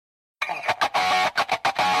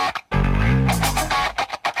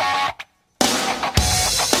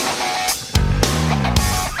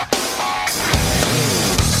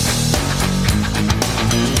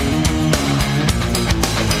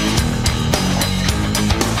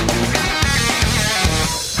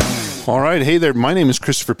All right. Hey there. My name is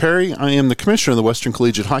Christopher Perry. I am the commissioner of the Western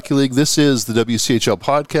Collegiate Hockey League. This is the Wchl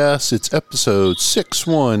Podcast. It's episode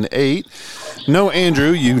 618. No, Andrew,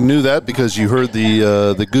 you knew that because you heard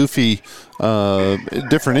the goofy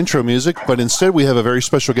different intro music, but instead we have a very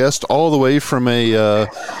special guest all the way from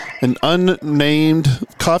an unnamed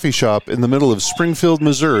coffee shop in the middle of Springfield,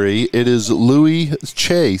 Missouri. It is Louis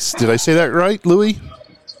Chase. Did I say that right, Louis?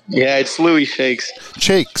 Yeah, it's Louis Shakes.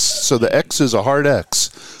 Shakes. So the X is a hard X.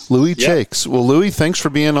 Louis Shakes. Well, Louis, thanks for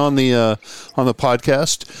being on the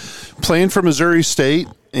podcast. Playing for Missouri State,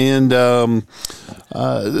 and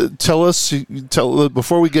tell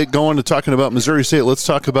before we get going to talking about Missouri State, let's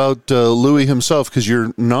talk about Louis himself, because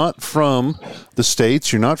you're not from the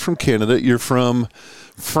States, you're not from Canada, you're from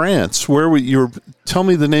France. Tell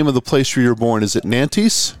me the name of the place where you were born. Is it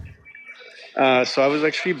Nantes? So I was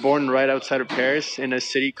actually born right outside of Paris in a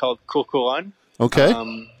city called Courcouronnes.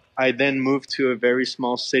 Okay. I then moved to a very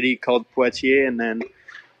small city called Poitiers, and then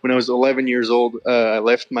when I was 11 years old, I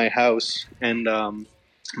left my house and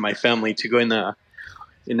my family to go in a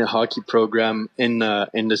hockey program in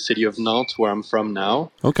the city of Nantes, where I'm from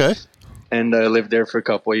now. Okay. And I lived there for a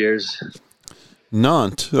couple of years.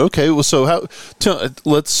 Nantes. Okay. Well, so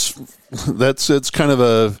that's kind of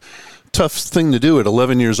a tough thing to do at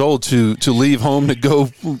 11 years old, to leave home to go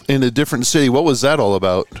in a different city. What was that all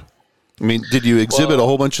about? I mean, did you exhibit a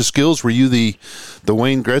whole bunch of skills? Were you the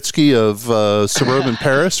Wayne Gretzky of suburban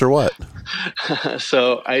Paris, or what?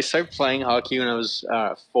 So I started playing hockey when I was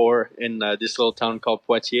 4 in this little town called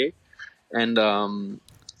Poitiers. And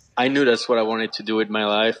I knew that's what I wanted to do with my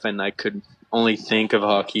life, and I could only think of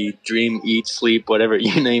hockey, dream, eat, sleep, whatever,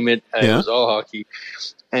 you name it. It was all hockey.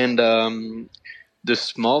 And the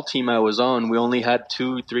small team I was on, we only had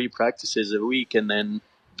 2-3 practices a week, and then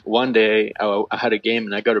one day I had a game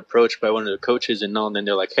and I got approached by one of the coaches in Nantes, and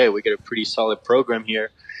they're like, "Hey, we got a pretty solid program here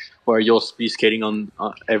where you'll be skating on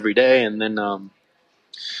every day, and then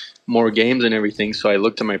more games and everything." So I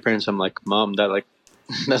looked at my parents. I'm like, "Mom,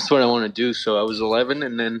 that's what I want to do." So I was 11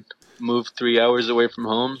 and then moved 3 hours away from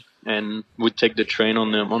home and would take the train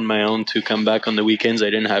on my own to come back on the weekends. I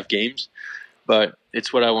didn't have games, but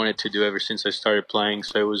it's what I wanted to do ever since I started playing.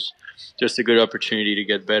 So it was just a good opportunity to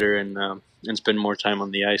get better and spend more time on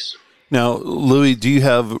the ice. Now, Louis, do you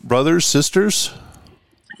have brothers, sisters?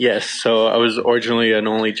 Yes. So I was originally an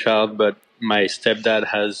only child, but my stepdad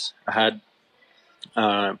had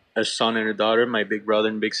a son and a daughter, my big brother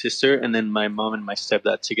and big sister, and then my mom and my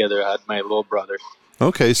stepdad together had my little brother.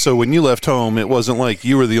 Okay, so when you left home, it wasn't like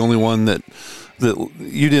you were the only one that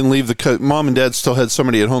you didn't leave mom and dad still had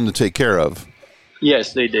somebody at home to take care of.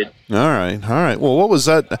 Yes, they did. All right. Well, what was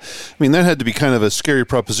that? I mean, that had to be kind of a scary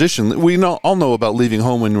proposition. We all know about leaving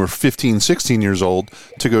home when we're 15, 16 years old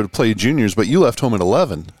to go to play juniors, but you left home at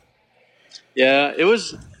 11. Yeah, it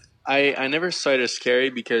was. I never saw it as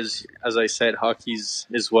scary because, as I said, hockey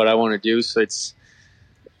is what I want to do. So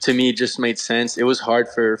to me, it just made sense. It was hard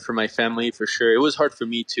for my family, for sure. It was hard for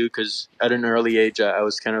me, too, because at an early age, I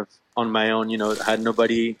was kind of on my own, I had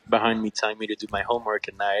nobody behind me telling me to do my homework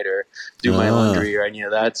at night or do my laundry or any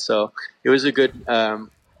of that. So it was a good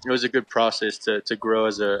process to grow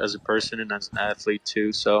as a person and as an athlete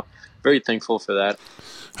too. So very thankful for that.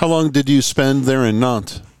 How long did you spend there in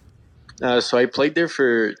Nantes? So I played there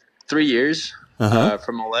for 3 years,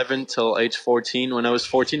 from 11 till age 14. When I was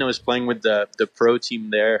 14, I was playing with the pro team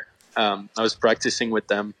there. I was practicing with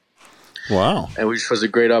them. Wow. Which was a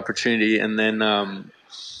great opportunity. And then,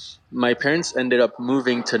 my parents ended up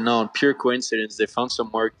moving to Nantes. Pure coincidence. They found some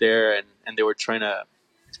work there, and they were trying to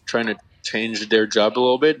change their job a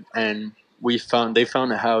little bit. And they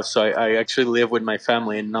found a house. So I actually lived with my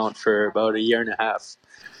family in Nantes for about a year and a half.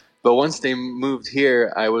 But once they moved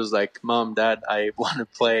here, I was like, "Mom, Dad, I want to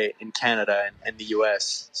play in Canada and the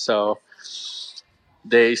U.S." So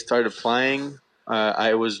they started applying.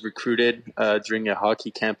 I was recruited during a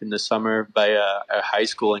hockey camp in the summer by a high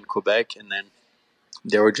school in Quebec, and then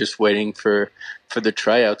they were just waiting for the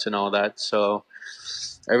tryouts and all that. So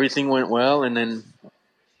everything went well, and then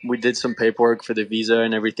we did some paperwork for the visa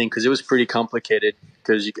and everything because it was pretty complicated.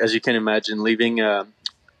 Because as you can imagine, leaving a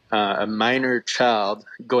minor child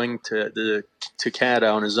going to Canada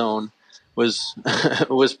on his own was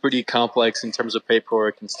pretty complex in terms of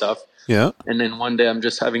paperwork and stuff. Yeah. And then one day I'm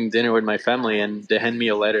just having dinner with my family, and they hand me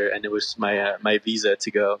a letter, and it was my visa to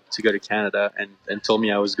go to Canada, and told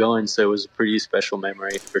me I was going. So it was a pretty special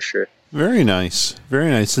memory for sure. Very nice. Very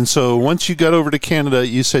nice. And so once you got over to Canada,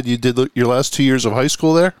 you said you did your last 2 years of high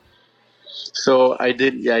school there? So I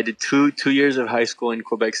did. Yeah, I did two years of high school in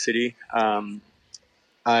Quebec City.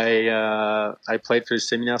 I played for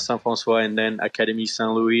Séminaire Saint-François and then Académie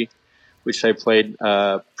Saint-Louis, which I played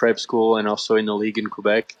prep school and also in the league in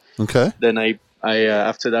Quebec. Okay. Then I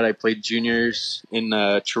after that I played juniors in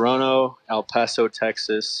Toronto, El Paso,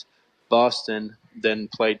 Texas, Boston. Then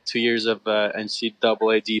played 2 years of NCAA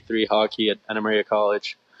D3 hockey at Anna Maria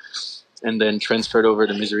College, and then transferred over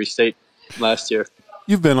to Missouri State last year.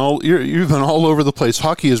 You've been all over the place.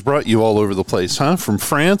 Hockey has brought you all over the place, huh? From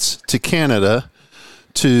France to Canada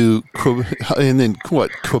to and then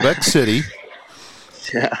Quebec City,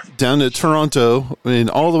 down to Toronto, and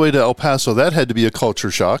all the way to El Paso. That had to be a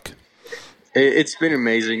culture shock. It's been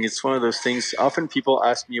amazing. It's one of those things. Often people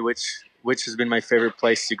ask me which has been my favorite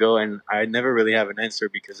place to go, and I never really have an answer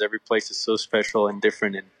because every place is so special and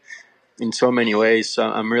different in so many ways. So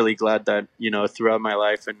I'm really glad that, throughout my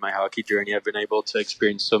life and my hockey journey, I've been able to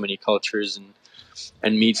experience so many cultures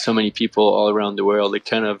and meet so many people all around the world. It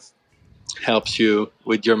kind of helps you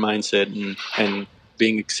with your mindset and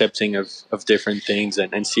being accepting of different things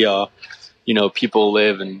and see how, people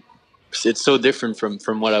live. And it's so different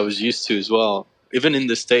from what I was used to as well. Even in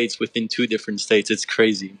the States, within 2 different states, it's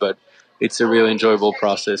crazy, but it's a really enjoyable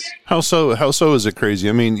process. How so is it crazy?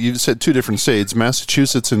 I mean, you said 2 different states,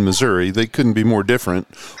 Massachusetts and Missouri. They couldn't be more different.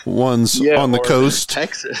 One's on the coast.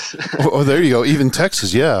 Texas. Oh, there you go. Even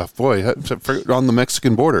Texas. Yeah. Boy, on the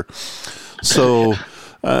Mexican border. So,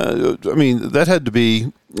 I mean, that had to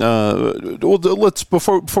be, let's,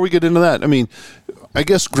 before we get into that, I mean, I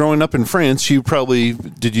guess growing up in France,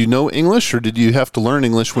 did you know English or did you have to learn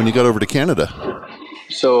English when you got over to Canada?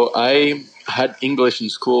 So I had English in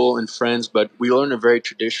school in France, but we learned a very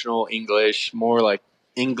traditional English, more like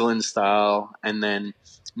England style. And then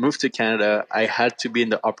moved to Canada. I had to be in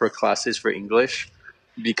the upper classes for English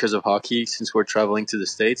because of hockey, since we're traveling to the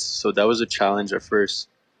States. So that was a challenge at first.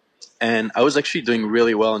 And I was actually doing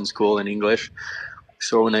really well in school in English.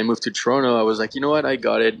 So when I moved to Toronto, I was like, you know what, I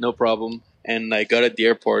got it, no problem. And I got at the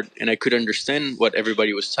airport, and I could understand what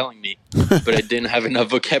everybody was telling me, but I didn't have enough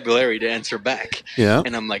vocabulary to answer back. Yeah.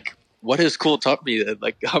 And I'm like, what has school taught me?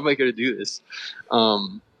 Like, how am I going to do this?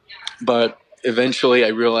 But eventually I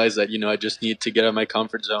realized that, I just need to get out of my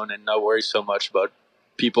comfort zone and not worry so much about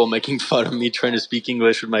people making fun of me trying to speak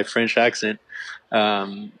English with my French accent.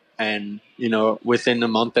 And, within a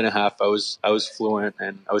month and a half, I was fluent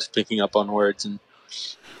and I was picking up on words. And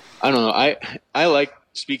I don't know, I like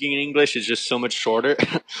speaking in English. Is just so much shorter.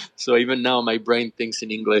 So even now my brain thinks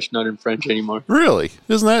in English, not in French anymore. Really?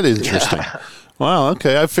 Isn't that interesting? Yeah. Wow.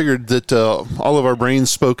 Okay. I figured that all of our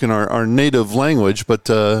brains spoke in our native language, but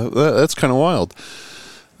that's kind of wild.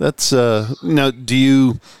 That's now. Do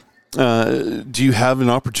you have an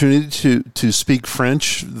opportunity to speak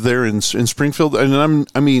French there in Springfield? And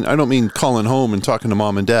I don't mean calling home and talking to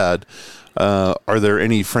mom and dad. Are there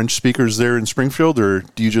any French speakers there in Springfield, or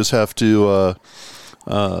do you just have to?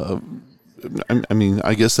 I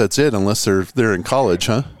guess that's it, unless they're in college,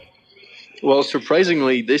 huh? Well,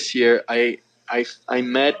 surprisingly, this year I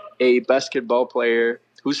met a basketball player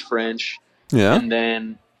who's French. Yeah. And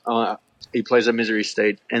then he plays at Missouri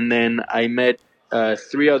State. And then I met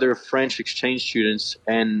 3 other French exchange students,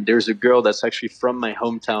 and there's a girl that's actually from my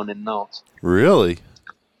hometown in Nantes. Really?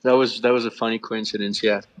 That was a funny coincidence,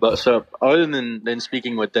 yeah. But so other than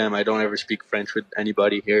speaking with them, I don't ever speak French with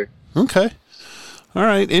anybody here. Okay. All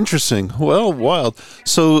right, interesting. Well, wild.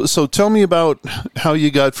 So tell me about how you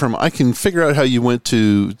got from. I can figure out how you went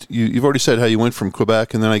to. You've already said how you went from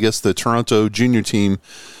Quebec, and then I guess the Toronto junior team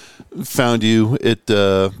found you at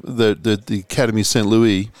the Academy St.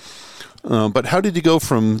 Louis. But how did you go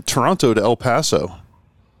from Toronto to El Paso?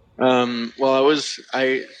 Well,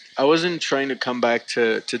 I wasn't trying to come back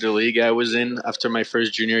to the league. I was in after my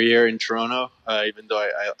first junior year in Toronto, even though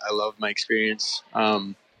I loved my experience.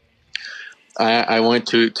 I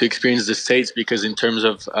wanted to experience the States because in terms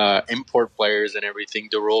of import players and everything,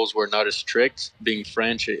 the rules were not as strict. Being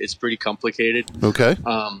French, it's pretty complicated. Okay.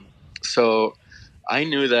 So I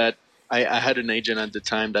knew that I had an agent at the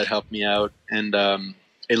time that helped me out, and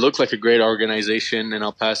it looked like a great organization in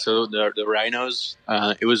El Paso, the Rhinos.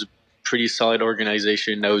 It was a pretty solid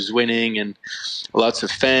organization that was winning and lots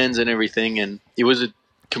of fans and everything, and it was a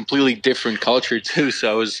completely different culture too.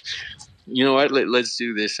 So I was, you know what, let's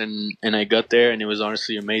do this. And I got there, and it was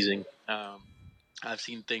honestly amazing. I've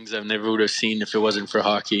seen things I never would have seen if it wasn't for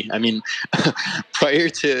hockey. I mean, prior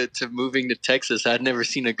to moving to Texas, I'd never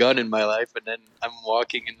seen a gun in my life. And then I'm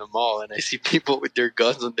walking in the mall, and I see people with their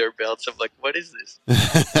guns on their belts. I'm like, what is this?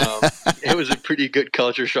 It was a pretty good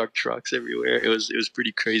culture shock. Trucks everywhere. It was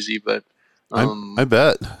pretty crazy, but I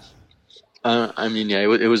bet. I mean, yeah,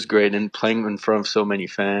 it was great. And playing in front of so many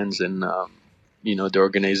fans and the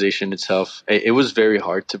organization itself. It was very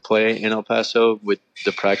hard to play in El Paso with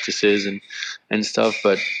the practices and stuff,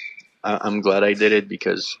 but I'm glad I did it,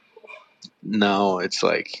 because now it's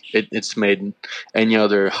like it's made any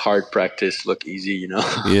other hard practice look easy,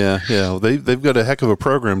 Yeah. Well, they've got a heck of a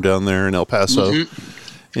program down there in El Paso. Mm-hmm.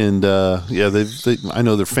 And I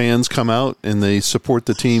know their fans come out and they support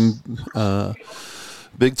the team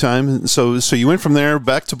big time. So you went from there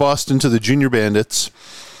back to Boston to the Junior Bandits,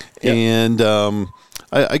 Yep. and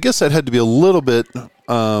I guess that had to be a little bit.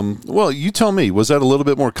 Well, you tell me, was that a little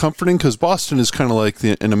bit more comforting? Because Boston is kind of like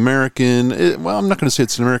an American. I'm not going to say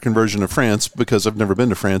it's an American version of France, because I've never been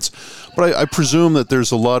to France, but I presume that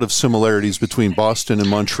there's a lot of similarities between Boston and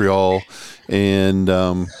Montreal, and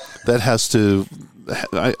that has to.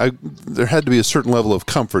 There had to be a certain level of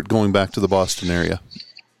comfort going back to the Boston area.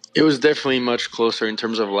 It was definitely much closer in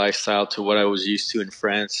terms of lifestyle to what I was used to in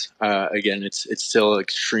France. Again, it's still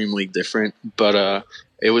extremely different, but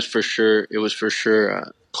it was for sure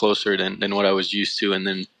closer than what I was used to. And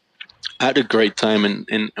then I had a great time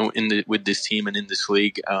with this team and in this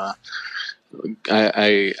league. I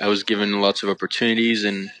was given lots of opportunities,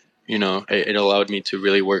 and it allowed me to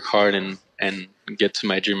really work hard and get to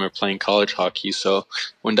my dream of playing college hockey. So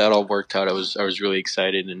when that all worked out, I was really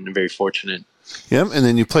excited and very fortunate. Yep, and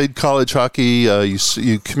then you played college hockey.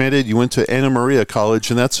 You committed. You went to Anna Maria College,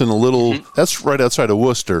 and that's in a little. Mm-hmm. That's right outside of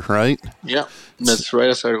Worcester, right? Yeah, that's right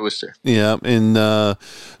outside of Worcester. Yeah, and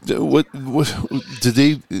what did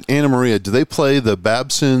they? Anna Maria? Do they play the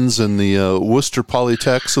Babsons and the Worcester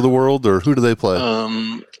Polytechs of the world, or who do they play?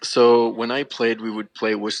 So when I played, we would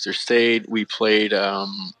play Worcester State. We played.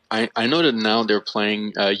 I know that now they're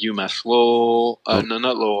playing UMass Lowell. No,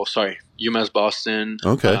 not Lowell. Sorry, UMass Boston.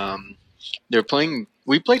 Okay. They're playing.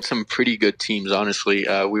 We played some pretty good teams, honestly.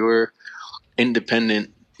 We were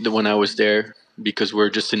independent when I was there, because we're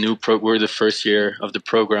just a new we're the first year of the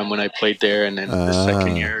program when I played there, and then the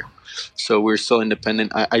second year. So we're still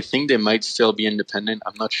independent. I think they might still be independent.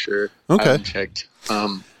 I'm not sure. Okay. I haven't checked.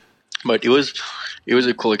 But it was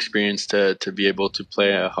a cool experience to be able to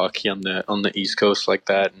play hockey on the East Coast like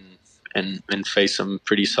that, and face some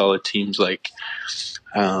pretty solid teams like.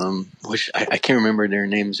 Which I can't remember their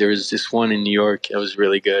names. There was this one in New York that was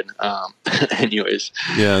really good. Anyways.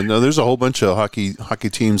 Yeah, no, there's a whole bunch of hockey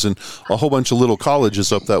teams and a whole bunch of little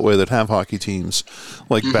colleges up that way that have hockey teams,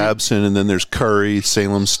 like mm-hmm. Babson, and then there's Curry,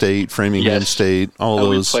 Salem State, Framingham State, all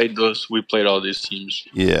those. We played all these teams.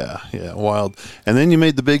 Yeah, wild. And then you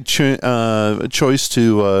made the big choice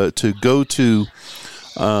to go to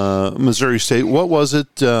Missouri State. What was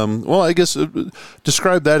it? Well, I guess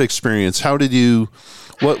describe that experience.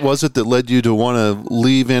 What was it that led you to want to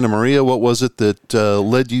leave Anna Maria? What was it that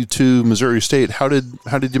led you to Missouri State? How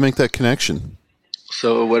did you make that connection?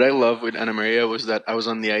 So what I love with Anna Maria was that I was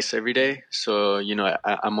on the ice every day. So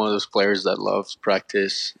I'm one of those players that loves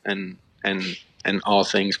practice and all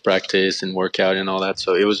things practice and workout and all that.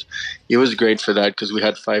 So it was great for that, because we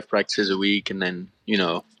had 5 practices a week, and then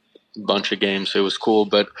a bunch of games. So it was cool.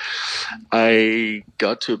 But I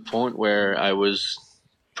got to a point where I was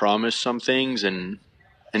promised some things, and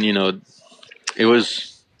it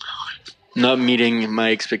was not meeting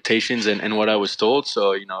my expectations and what I was told.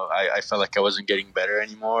 So, I felt like I wasn't getting better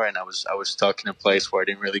anymore, and I was stuck in a place where I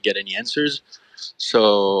didn't really get any answers.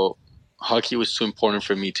 So hockey was too important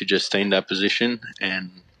for me to just stay in that position, and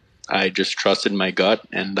I just trusted my gut,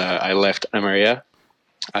 and I left Anna Maria.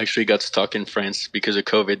 I actually got stuck in France because of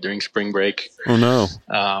COVID during spring break. Oh, no.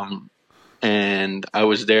 And I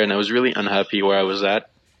was there, and I was really unhappy where I was at.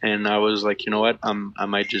 And I was like, you know what, I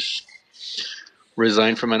might just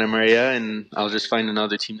resign from Anna Maria, and I'll just find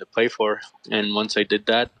another team to play for. And once I did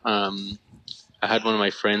that, I had one of my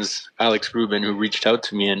friends, Alex Rubin, who reached out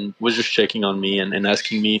to me and was just checking on me and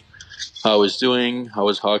asking me how I was doing, how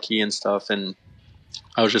was hockey and stuff. And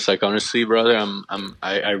I was just like, honestly, brother,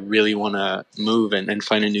 I really want to move and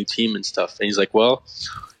find a new team and stuff. And he's like, well,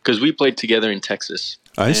 because we played together in Texas.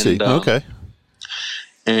 I see. Okay.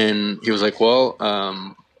 And he was like, well,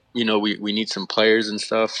 we need some players and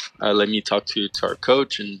stuff. Let me talk to our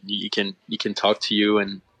coach, and he can talk to you,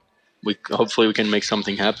 and hopefully we can make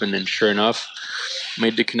something happen. And sure enough,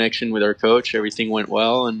 made the connection with our coach. Everything went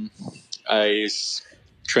well, and I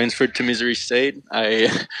transferred to Missouri State. I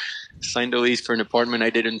signed a lease for an apartment. I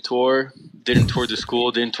didn't tour the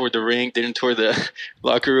school, didn't tour the rink, didn't tour the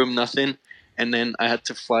locker room, nothing. And then I had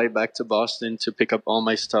to fly back to Boston to pick up all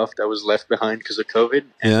my stuff that was left behind because of COVID,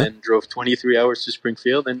 and then drove 23 hours to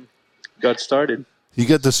Springfield and got started. You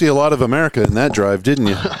got to see a lot of America in that drive, didn't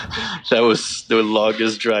you? That was the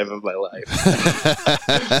longest drive of my life.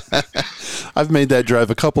 I've made that drive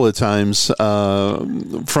a couple of times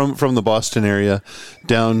from the Boston area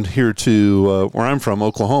down here to where I'm from,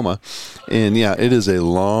 Oklahoma. And, yeah, it is a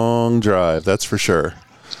long drive, that's for sure.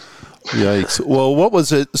 Yikes. Well, what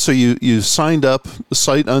was it? So you signed up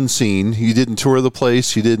sight unseen. You didn't tour the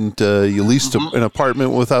place. You didn't. You leased an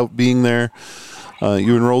apartment without being there.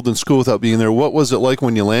 You enrolled in school without being there. What was it like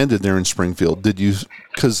when you landed there in Springfield? Did you?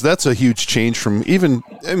 Because that's a huge change from even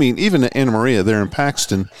Anna Maria there in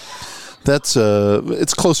Paxton. That's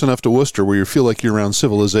it's close enough to Worcester where you feel like you're around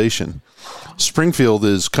civilization. Springfield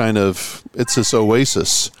is it's this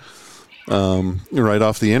oasis right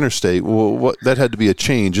off the interstate. Well, that had to be a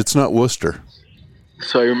change. It's not Worcester.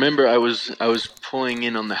 So I remember I was pulling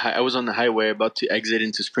in on I was on the highway about to exit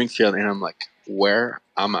into Springfield, and I'm like, where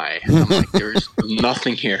am I? I'm like, there's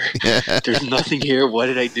nothing here. There's nothing here. What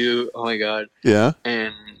did I do? Oh my God. Yeah.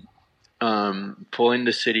 And pull in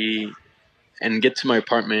the city and get to my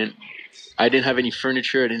apartment. I didn't have any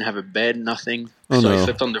furniture. I didn't have a bed, nothing. Oh, so no. I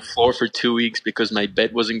slept on the floor for 2 weeks because my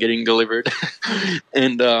bed wasn't getting delivered.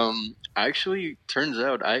 And turns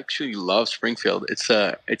out I actually love Springfield. It's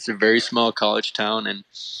a very small college town, and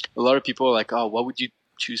a lot of people are like, oh, why would you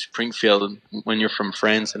choose Springfield when you're from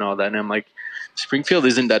France and all that? And I'm like, Springfield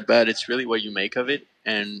isn't that bad. It's really what you make of it.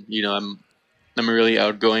 And I'm a really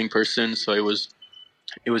outgoing person, so it was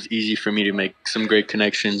easy for me to make some great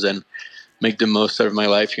connections and make the most out of my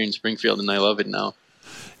life here in Springfield, and I love it now.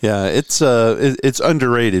 Yeah, it's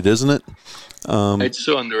underrated, isn't it? It's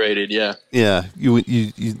so underrated, yeah. Yeah, you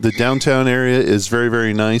the downtown area is very,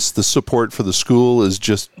 very nice. The support for the school is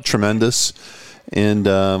just tremendous, and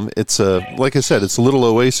it's like I said, it's a little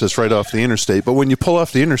oasis right off the interstate. But when you pull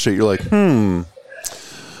off the interstate, you're like,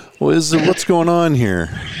 what's going on here?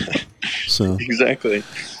 So exactly.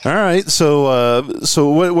 All right. So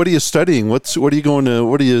what are you studying? What's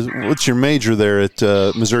your major there at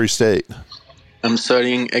Missouri State? I'm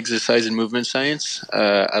studying exercise and movement science.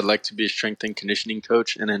 I'd like to be a strength and conditioning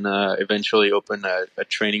coach, and then eventually open a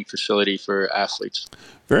training facility for athletes.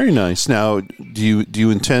 Very nice. Now, do you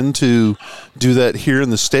intend to do that here in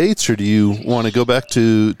the States, or do you want to go back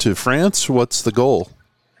to France? What's the goal?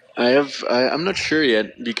 I'm not sure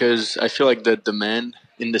yet, because I feel like the demand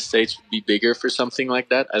in the States would be bigger for something like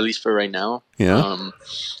that, at least for right now. Yeah.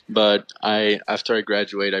 But after I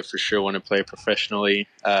graduate, I for sure want to play professionally.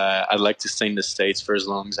 I'd like to stay in the States for as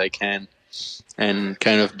long as I can, and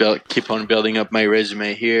kind of keep on building up my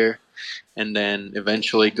resume here, and then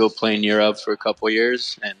eventually go play in Europe for a couple of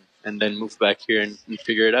years, and then move back here and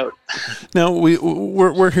figure it out. Now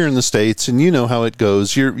we're here in the States, and you know how it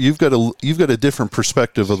goes. You've got a different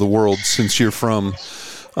perspective of the world since you're from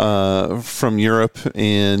Europe,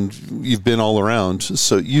 and you've been all around,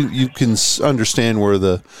 so you can understand where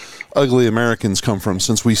the ugly Americans come from,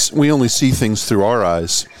 since we only see things through our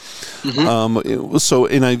eyes.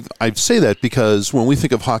 Mm-hmm. And I say that because when we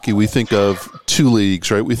think of hockey, we think of two leagues,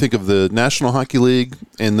 right? We think of the National Hockey League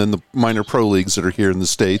and then the minor pro leagues that are here in the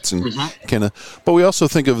States and Canada. But we also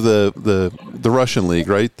think of the Russian league,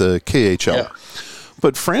 right? The KHL. Yeah.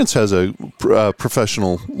 But France has a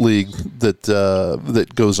professional league that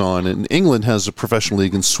goes on, and England has a professional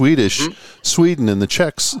league, and Sweden and the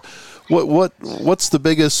Czechs. What's the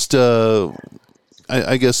biggest?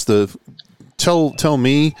 I guess tell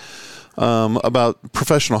me about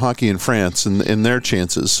professional hockey in France and their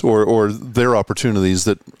chances or their opportunities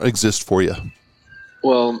that exist for you.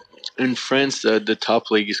 Well, in France, the top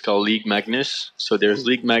league is called Ligue Magnus. So there's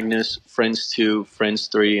Ligue Magnus, France 2, France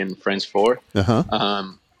 3, and France 4. Uh-huh.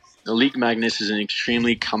 The Ligue Magnus is an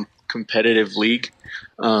extremely competitive league.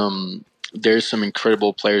 There's some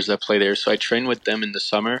incredible players that play there. So I train with them in the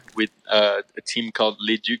summer with a team called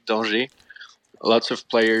Les Ducs d'Angers. Lots of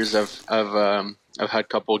players have had a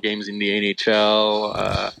couple of games in the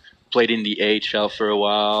NHL, played in the AHL for a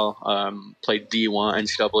while, played D1,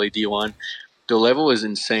 NCAA D1. The level is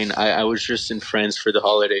insane. I was just in France for the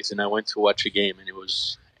holidays, and I went to watch a game, and it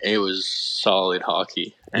was solid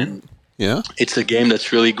hockey. And yeah, it's a game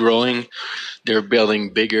that's really growing. They're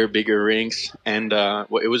building bigger rinks, and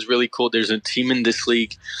it was really cool. There's a team in this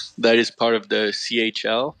league that is part of the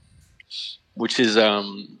CHL, which is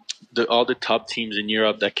all the top teams in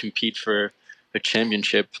Europe that compete for a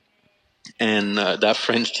championship. And that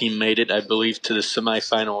French team made it, I believe, to the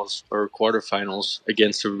semifinals or quarterfinals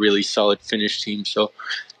against a really solid Finnish team. So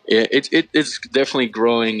it's definitely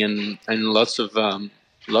growing, and lots of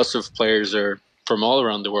players are from all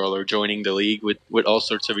around the world are joining the league with all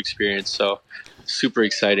sorts of experience. So super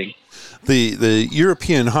exciting. The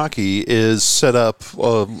European hockey is set up,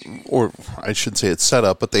 or I shouldn't say it's set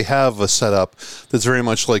up, but they have a setup that's very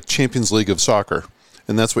much like Champions League of soccer.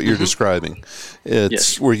 And that's what you're describing.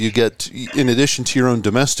 It's where you get, in addition to your own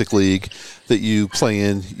domestic league that you play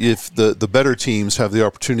in, if the better teams have the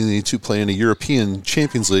opportunity to play in a European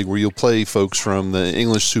Champions League where you'll play folks from the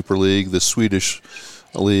English Super League, the Swedish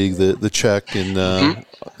league, the Czech, and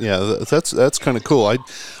that's kind of cool.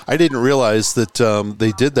 I didn't realize that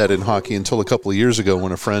they did that in hockey until a couple of years ago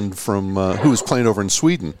when a friend from who was playing over in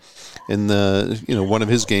Sweden, and one of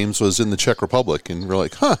his games was in the Czech Republic, and we're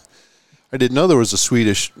like, huh. I didn't know there was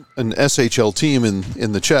an SHL team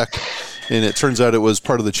in the Czech, and it turns out it was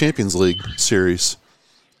part of the Champions League series.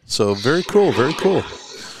 So very cool, very cool.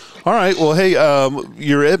 All right, well, hey,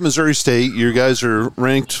 you're at Missouri State. You guys are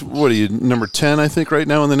ranked, what are you, number 10, I think, right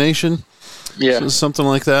now in the nation? Yeah. So something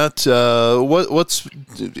like that. What's,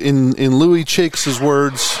 in Louis Chakes'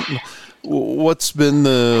 words, what's been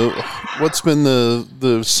the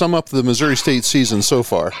sum up the Missouri State season so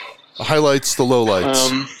far? The highlights, the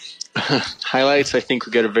lowlights. Highlights, I think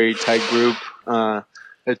we got a very tight group,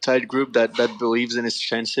 that believes in its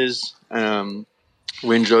chances.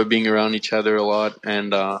 We enjoy being around each other a lot,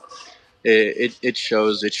 and it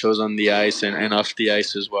shows. It shows on the ice and off the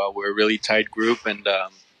ice as well. We're a really tight group, and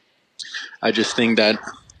I just think that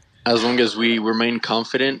as long as we remain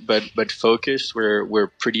confident but focused, we're a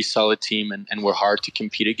pretty solid team, and we're hard to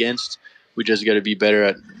compete against. We just got to be better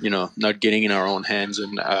at not getting in our own hands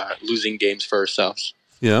and losing games for ourselves.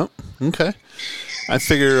 Yeah. Okay. I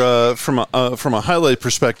figure from a highlight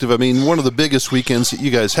perspective, I mean, one of the biggest weekends that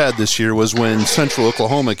you guys had this year was when Central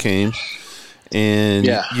Oklahoma came, and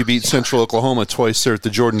you beat Central Oklahoma twice there at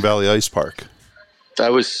the Jordan Valley Ice Park.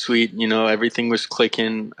 That was sweet. Everything was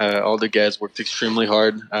clicking. All the guys worked extremely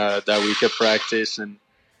hard that week at practice, and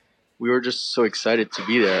we were just so excited to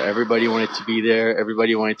be there. Everybody wanted to be there.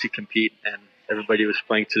 Everybody wanted to compete, and everybody was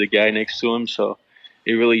playing to the guy next to him. So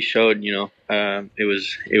it really showed,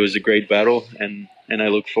 it was a great battle, and I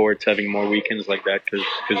look forward to having more weekends like that because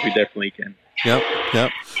we definitely can.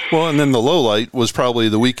 Yep. Well, and then the low light was probably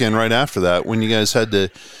the weekend right after that when you guys had to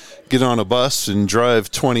get on a bus and drive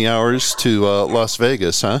 20 hours to Las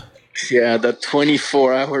Vegas, huh? Yeah, that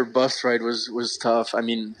 24-hour bus ride was tough. I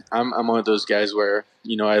mean, I'm one of those guys where,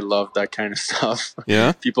 I love that kind of stuff.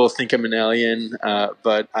 Yeah. People think I'm an alien,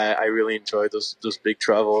 but I really enjoy those big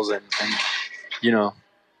travels and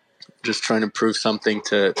just trying to prove something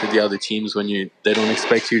to the other teams when they don't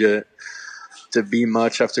expect you to be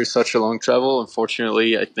much after such a long travel.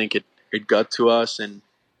 Unfortunately, I think it got to us, and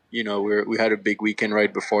we had a big weekend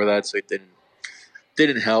right before that, so it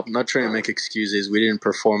didn't help. I'm not trying to make excuses. We didn't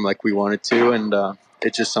perform like we wanted to, and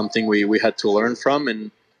it's just something we had to learn from, and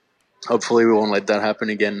hopefully we won't let that happen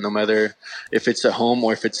again, no matter if it's at home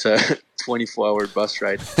or if it's a 24-hour bus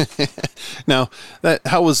ride. Now,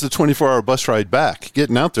 how was the 24-hour bus ride back?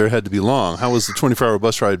 Getting out there had to be long. How was the 24-hour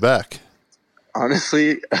bus ride back?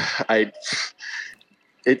 Honestly,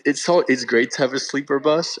 it's great to have a sleeper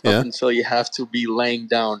bus up until you have to be laying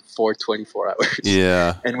down for 24 hours.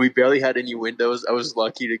 Yeah. And we barely had any windows. I was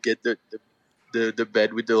lucky to get the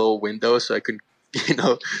bed with the little window so I could,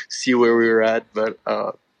 see where we were at. But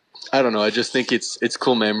I don't know. I just think it's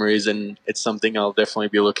cool memories, and it's something I'll definitely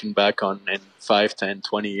be looking back on in 5, 10,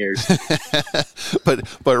 20 years.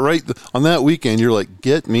 But right on that weekend, you're like,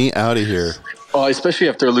 get me out of here. Oh, especially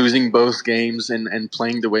after losing both games and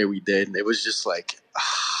playing the way we did. It was just like,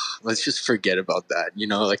 let's just forget about that.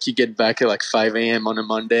 Like you get back at like 5 a.m. on a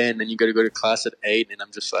Monday, and then you got to go to class at 8, and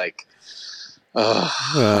I'm just like, I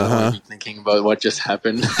don't want to be thinking about what just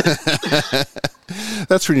happened.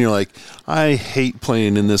 That's when you're like, I hate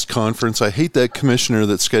playing in this conference. I hate that commissioner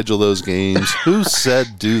that scheduled those games. Who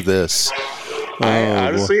said do this?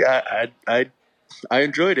 Honestly, I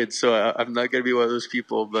enjoyed it, so I'm not going to be one of those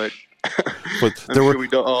people, but sure we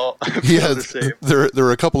don't all feel the same. There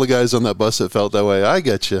were a couple of guys on that bus that felt that way. I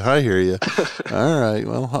get you. I hear you. All right.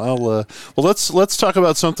 Well, let's talk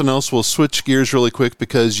about something else. We'll switch gears really quick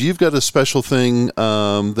because you've got a special thing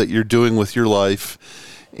that you're doing with your life,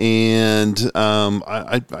 and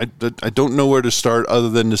I don't know where to start other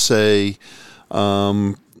than to say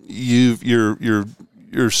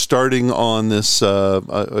you're starting on this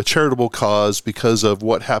a charitable cause because of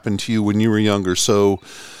what happened to you when you were younger. So.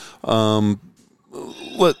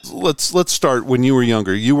 Let's start when you were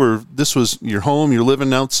younger. This was your home. You're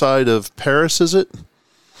living outside of Paris, is it?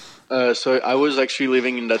 So I was actually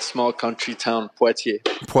living in that small country town,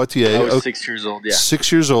 Poitiers. I was 6 years old. Yeah,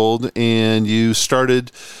 6 years old, and you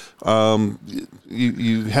started.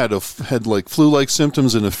 You had like flu-like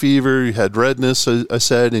symptoms and a fever. You had redness, I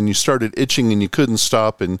said, and you started itching, and you couldn't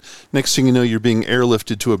stop. And next thing you know, you're being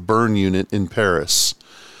airlifted to a burn unit in Paris.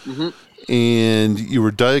 Mm-hmm. And you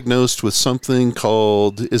were diagnosed with something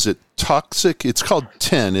called, is it toxic? It's called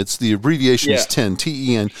TEN. It's the abbreviation is TEN,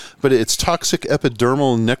 T-E-N, but it's toxic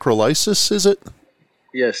epidermal necrolysis, is it?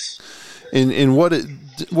 Yes. And what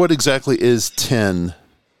exactly is TEN?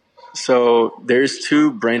 So there's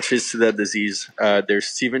two branches to that disease. There's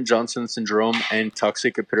Stevens-Johnson syndrome and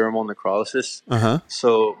toxic epidermal necrolysis. Uh-huh.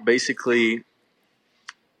 So basically,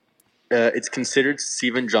 it's considered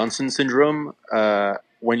Stevens-Johnson syndrome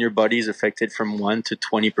when your body is affected from 1 to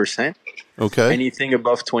 20%. Okay. Anything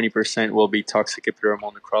above 20% will be toxic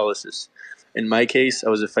epidermal necrolysis. In my case, I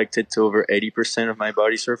was affected to over 80% of my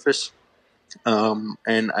body surface,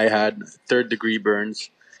 and I had third-degree burns,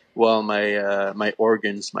 while my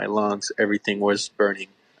organs, my lungs, everything was burning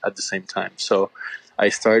at the same time. So I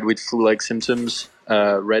started with flu-like symptoms,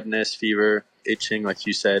 redness, fever, itching, like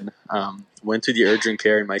you said. Went to the urgent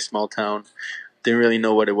care in my small town. Didn't really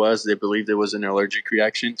know what it was. They believed it was an allergic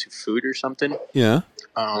reaction to food or something. Yeah.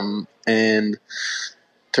 And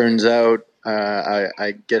turns out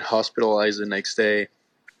I get hospitalized the next day.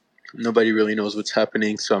 Nobody really knows what's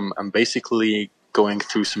happening. So I'm basically going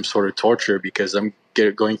through some sort of torture because I'm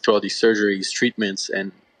going through all these surgeries, treatments,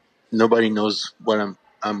 and nobody knows what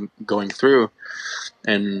I'm going through.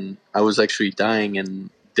 And I was actually dying, and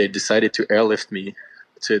they decided to airlift me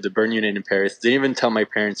to the burn unit in Paris. Didn't even tell my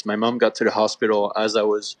parents. My mom got to the hospital as I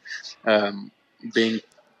was being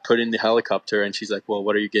put in the helicopter, and she's like, well,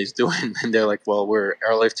 what are you guys doing? And they're like, well, we're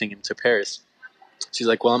airlifting him to Paris. She's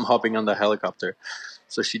like, well, I'm hopping on the helicopter.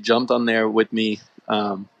 So she jumped on there with me.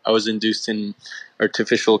 I was induced in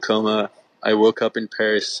artificial coma. I woke up in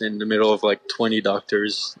Paris in the middle of like 20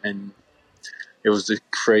 doctors, and it was the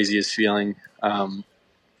craziest feeling.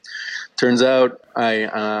 Turns out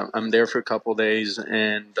I'm there for a couple days,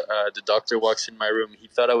 and the doctor walks in my room. He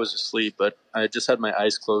thought I was asleep, but I just had my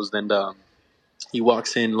eyes closed, and he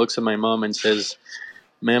walks in, looks at my mom, and says,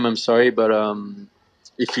 ma'am, I'm sorry, but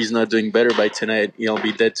if he's not doing better by tonight, he'll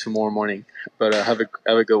be dead tomorrow morning. But have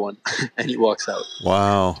a good one. And he walks out.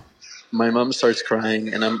 Wow. My mom starts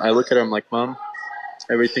crying, and I look at her. I'm like, Mom,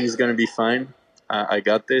 everything's gonna be fine. I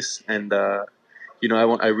got this, and I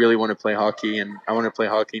really want to play hockey, and I want to play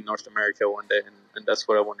hockey in North America one day, and that's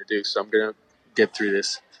what I want to do. So I'm gonna get through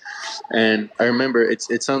this. And I remember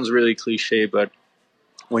it sounds really cliche, but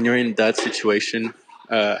when you're in that situation,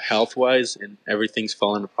 health-wise, and everything's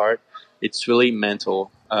falling apart, it's really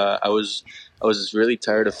mental. I was really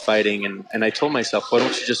tired of fighting, and I told myself, why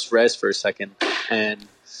don't you just rest for a second? And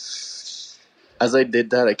as I did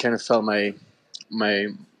that, I kind of felt my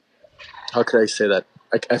how could I say that?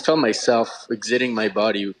 I felt myself exiting my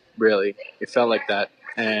body. Really, it felt like that.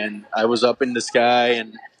 And I was up in the sky,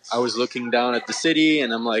 and I was looking down at the city,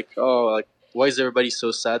 and I'm like, oh, like, why is everybody so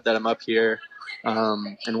sad that I'm up here?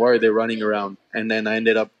 And why are they running around? And then I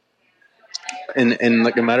ended up in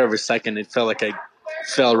like a matter of a second, it felt like I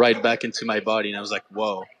fell right back into my body, and I was like,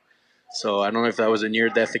 whoa. So I don't know if that was a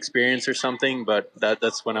near-death experience or something, but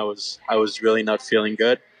that's when I was really not feeling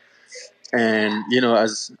good. And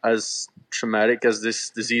as traumatic as this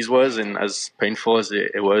disease was, and as painful as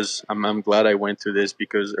it was, I'm glad I went through this,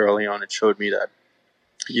 because early on it showed me that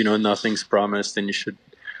nothing's promised, and you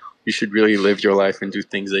should really live your life and do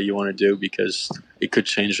things that you want to do, because it could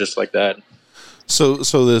change just like that. So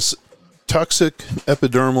this toxic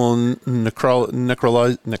epidermal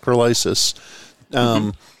necrolysis,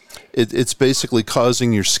 it's basically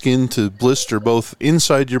causing your skin to blister both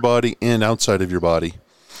inside your body and outside of your body.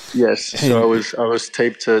 Yes. So I was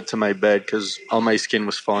taped to my bed because all my skin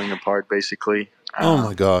was falling apart, basically. Oh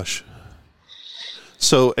my gosh.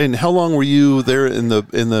 So, and how long were you there in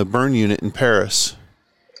the burn unit in Paris?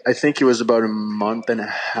 I think it was about a month and a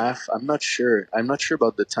half. I'm not sure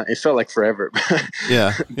about the time. It felt like forever.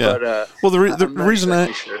 Yeah. But, well, the reason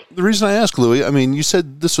I ask, Louis, I mean, you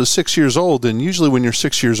said this was 6 years old, and usually when you're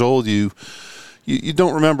 6 years old, you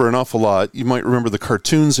don't remember an awful lot. You might remember the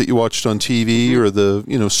cartoons that you watched on TV, or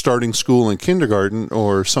the starting school and kindergarten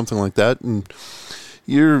or something like that, and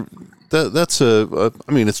that's I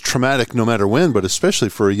mean, it's traumatic no matter when, but especially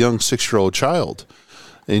for a young 6-year-old child.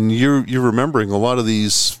 And you're remembering a lot of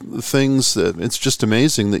these things. That it's just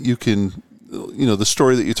amazing that you can, the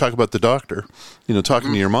story that you talk about the doctor,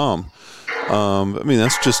 talking to your mom. I mean,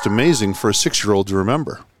 that's just amazing for a 6-year-old to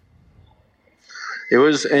remember. It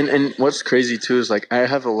was, and what's crazy too is, like, I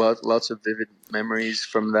have lots of vivid memories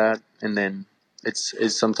from that, and then it's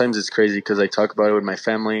sometimes it's crazy because I talk about it with my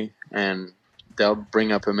family, and they'll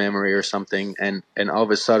bring up a memory or something, and all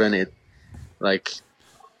of a sudden it like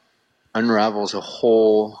unravels a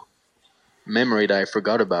whole memory that I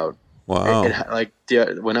forgot about. Wow!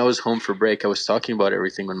 When I was home for break, I was talking about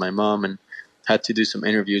everything with my mom, and had to do some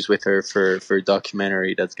interviews with her for a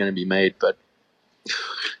documentary that's going to be made. But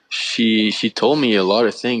she told me a lot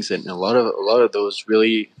of things, and a lot of those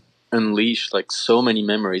really unleashed like so many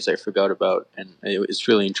memories I forgot about, and it's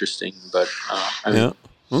really interesting. But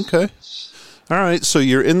Okay. All right, so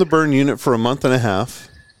you're in the burn unit for a month and a half,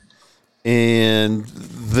 and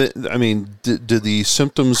did the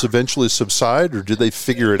symptoms eventually subside, or did they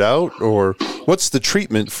figure it out, or what's the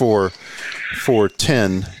treatment for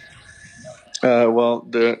 10? Well,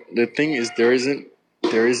 the thing is, there isn't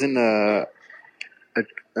an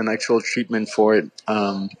actual treatment for it.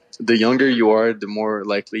 The younger you are, the more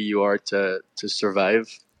likely you are to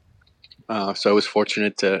survive. So I was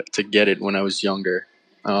fortunate to get it when I was younger.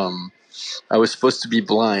 I was supposed to be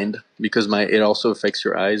blind because it also affects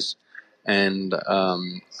your eyes, and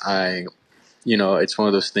it's one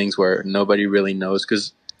of those things where nobody really knows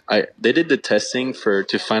because they did the testing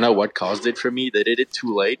to find out what caused it for me. They did it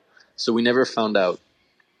too late, so we never found out.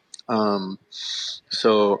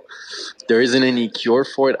 So there isn't any cure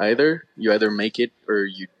for it either. You either make it or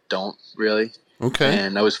you don't, really. Okay.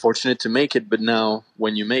 And I was fortunate to make it, but now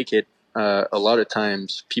when you make it, a lot of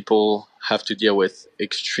times people have to deal with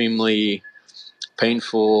extremely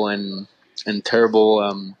painful and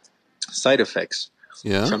terrible side effects.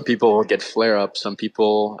 Yeah. Some people will get flare-ups. Some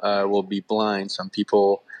people will be blind. Some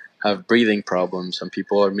people have breathing problems. Some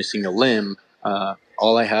people are missing a limb.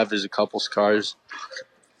 All I have is a couple scars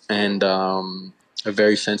and a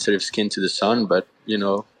very sensitive skin to the sun. But,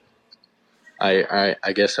 I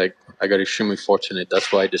guess I got extremely fortunate.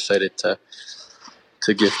 That's why I decided to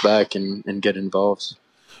give back and get involved.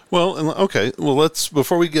 Well, okay. Well,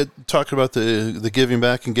 before we get talking about the giving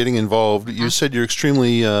back and getting involved, you said you're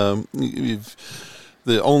extremely,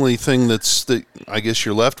 the only thing that I guess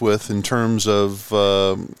you're left with in terms of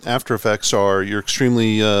after effects are you're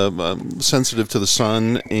extremely sensitive to the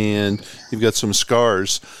sun and you've got some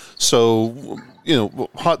scars. So,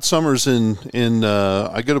 hot summers in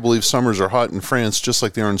I got to believe summers are hot in France, just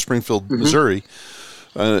like they are in Springfield, Missouri.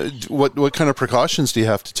 What kind of precautions do you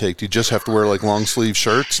have to take? Do you just have to wear like long sleeve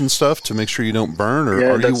shirts and stuff to make sure you don't burn, or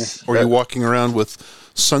are you walking around with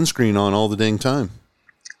sunscreen on all the dang time?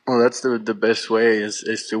 Well, that's the best way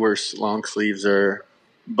is to wear long sleeves,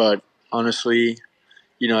 but honestly,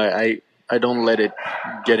 I don't let it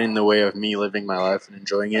get in the way of me living my life and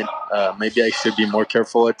enjoying it. Maybe I should be more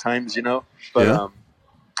careful at times, but Yeah.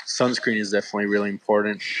 Sunscreen is definitely really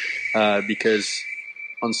important because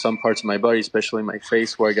on some parts of my body, especially my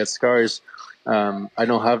face where I got scars, I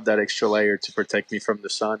don't have that extra layer to protect me from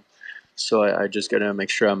the sun. So I just gotta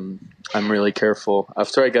make sure I'm really careful.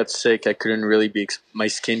 After I got sick, I couldn't really my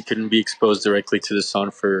skin couldn't be exposed directly to the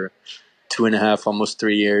sun for 2.5, almost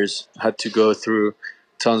 3 years. I had to go through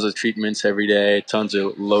tons of treatments every day, tons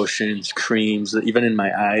of lotions, creams, even in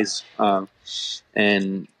my eyes.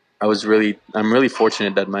 And I'm really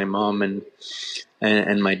fortunate that my mom and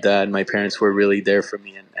my dad, my parents were really there for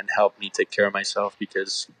me and helped me take care of myself,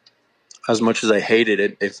 because as much as I hated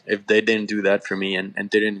it, if they didn't do that for me and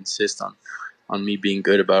didn't insist on me being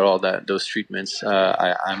good about those treatments,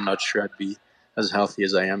 I'm not sure I'd be as healthy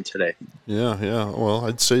as I am today. Yeah. Well,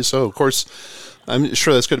 I'd say so. Of course, I'm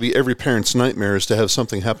sure that's got to be every parent's nightmare, is to have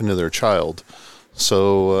something happen to their child.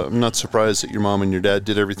 So I'm not surprised that your mom and your dad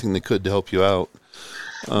did everything they could to help you out.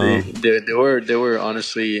 They were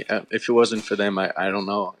honestly, if it wasn't for them, I don't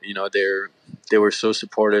know. They were so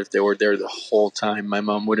supportive. They were there the whole time. My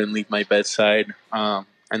mom wouldn't leave my bedside. And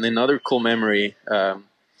then another cool memory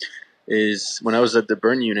is when I was at the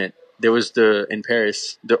burn unit. There was in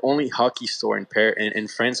Paris, the only hockey store in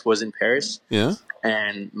France was in Paris. Yeah.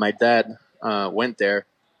 And my dad went there,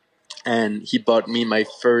 and he bought me my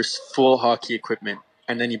first full hockey equipment.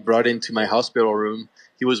 And then he brought it into my hospital room.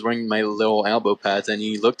 He was wearing my little elbow pads, and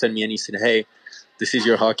he looked at me and he said, "Hey, this is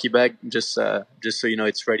your hockey bag. Just so you know,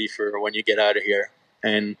 it's ready for when you get out of here."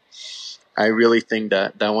 And I really think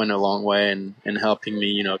that went a long way in helping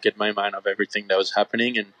me, get my mind off everything that was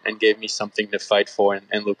happening and gave me something to fight for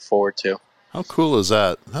and look forward to. How cool is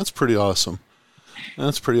that? That's pretty awesome.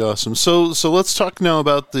 So let's talk now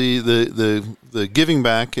about the giving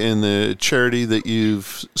back and the charity that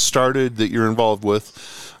you've started, that you're involved with.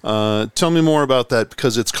 Tell me more about that,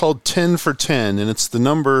 because it's called 10 for 10, and it's the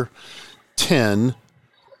number 10,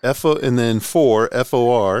 and then 4,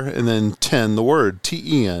 FOR, and then 10, the word,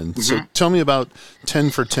 TEN. So tell me about 10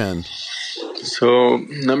 for 10. So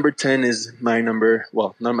number 10 is my number.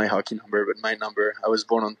 Well, not my hockey number, but my number. I was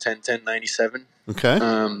born on 10/10/97. Okay.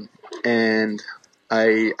 And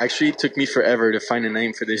it took me forever to find a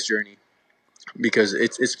name for this journey, because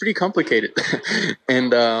it's pretty complicated.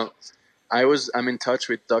 And I'm in touch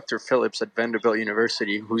with Dr. Phillips at Vanderbilt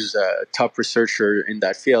University, who's a top researcher in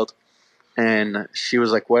that field. And she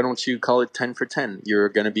was like, "Why don't you call it 10 for 10? You're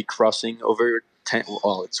going to be crossing over 10.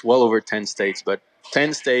 Well, it's well over 10 states, but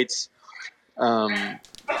 10 states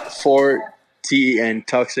for TEN,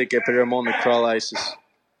 toxic epidermal necrolysis."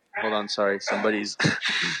 Hold on, sorry. Somebody's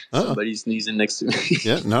Uh-oh. sneezing next to me.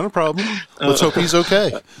 Yeah, not a problem. Let's hope he's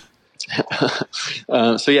okay.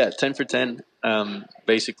 So yeah, 10 for 10.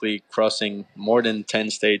 Basically crossing more than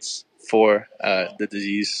 10 states for the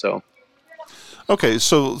disease. So Okay,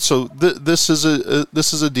 so this is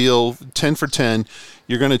a deal 10 for 10.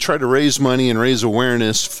 You're going to try to raise money and raise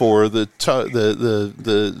awareness for the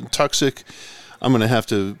toxic. I'm going to have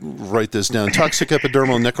to write this down. Toxic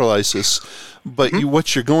epidermal necrolysis. But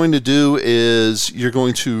what you're going to do is you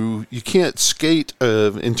can't skate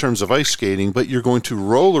in terms of ice skating, but you're going to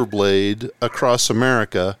rollerblade across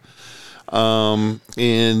America.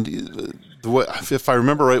 If I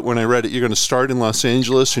remember right when I read it, you're going to start in Los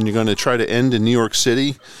Angeles and you're going to try to end in New York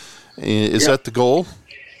City. Is that the goal?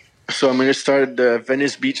 So I'm going to start at the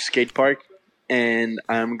Venice Beach Skate Park, and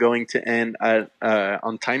I'm going to end at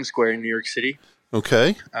on Times Square in New York City.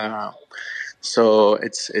 Okay. So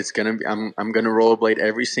it's gonna be I'm gonna rollerblade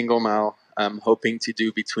every single mile. I'm hoping to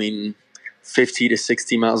do between 50 to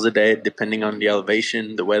 60 miles a day, depending on the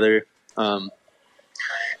elevation, the weather,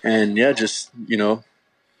 and yeah, just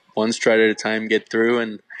one stride at a time, get through.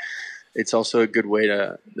 And it's also a good way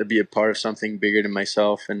to be a part of something bigger than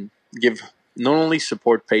myself and give not only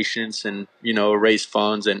support patients and raise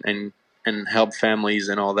funds and help families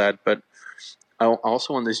and all that, but I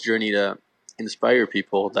also on this journey to inspire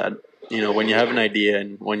people that when you have an idea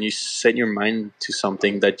and when you set your mind to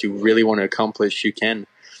something that you really want to accomplish, you can.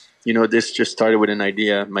 This just started with an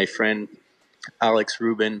idea. My friend Alex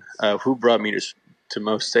Rubin, who brought me to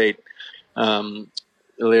Mo State,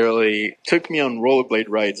 literally took me on rollerblade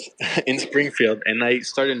rides in Springfield, and I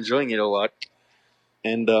started enjoying it a lot.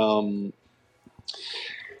 And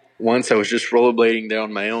once I was just rollerblading there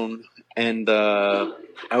on my own, and I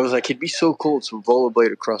was like, it'd be so cool to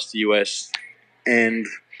rollerblade across the U.S. And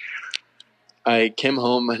I came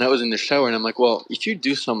home and I was in the shower, and I'm like, well, if you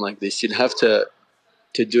do something like this, you'd have to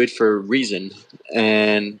do it for a reason.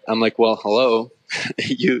 And I'm like, well, hello,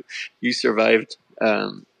 you survived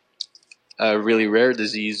a really rare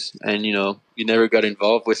disease, and you never got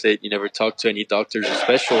involved with it. You never talked to any doctors or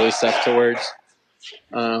specialists afterwards.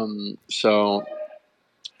 So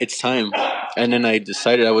it's time. And then I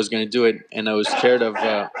decided I was going to do it, and I was scared of.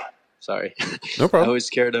 Sorry, no problem. I was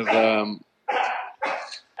scared of.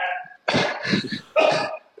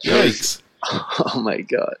 Yikes! Oh my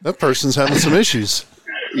god, that person's having some issues.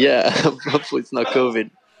 Yeah, hopefully it's not COVID.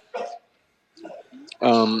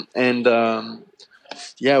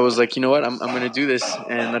 Yeah, I was like, you know what, I'm going to do this.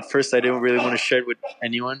 And at first I didn't really want to share it with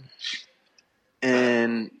anyone.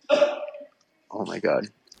 And, oh my God.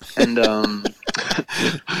 And,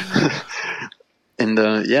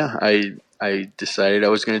 yeah, I decided I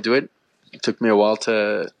was going to do it. It took me a while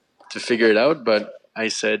to figure it out, but I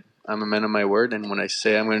said, I'm a man of my word. And when I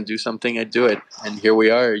say I'm going to do something, I do it. And here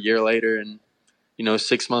we are a year later, and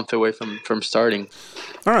 6 months away from starting.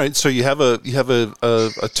 All right, so you have a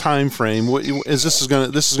time frame. What is this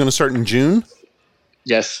going to start in June?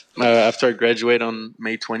 Yes, after I graduate on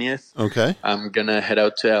May 20th. Okay, I'm gonna head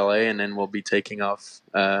out to LA, and then we'll be taking off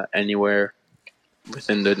anywhere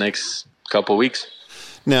within the next couple weeks.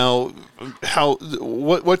 Now,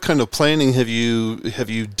 what kind of planning have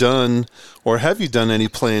you done, or have you done any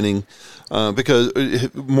planning? Because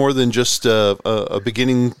more than just a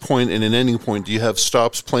beginning point and an ending point, do you have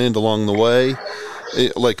stops planned along the way?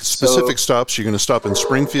 Like specific stops? You're going to stop in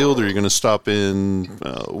Springfield, or you're going to stop in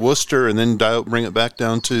Worcester, and then bring it back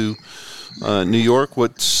down to New York?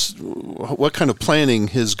 What kind of planning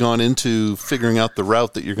has gone into figuring out the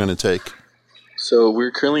route that you're going to take? So we're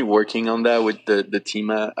currently working on that with the team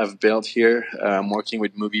I've built here. I'm working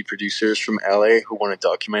with movie producers from LA who want to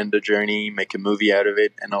document the journey, make a movie out of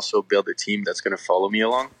it, and also build a team that's going to follow me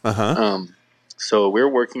along. So we're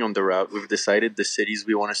working on the route. We've decided the cities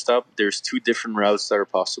we want to stop. There's 2 different routes that are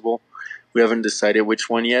possible. We haven't decided which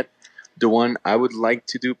one yet. The one I would like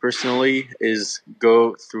to do personally is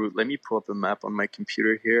go through. Let me pull up a map on my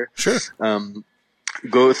computer here. Sure.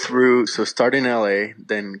 Go through. So start in LA,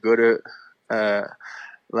 then go to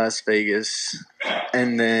Las Vegas,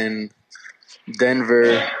 and then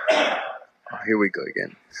Denver. Oh, here we go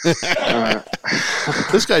again.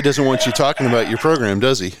 This guy doesn't want you talking about your program,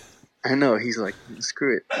 does he? I know. He's like,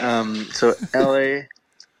 screw it. So LA,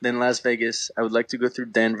 then Las Vegas. I would like to go through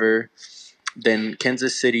Denver, then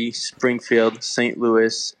Kansas City, Springfield, St.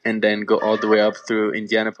 Louis, and then go all the way up through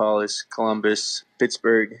Indianapolis, Columbus,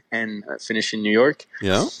 Pittsburgh, and finish in New York.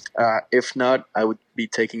 Yeah. If not, I would be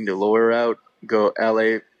taking the lower route, go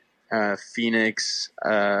LA, Phoenix,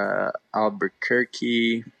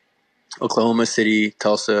 Albuquerque, Oklahoma City,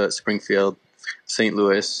 Tulsa, Springfield, St.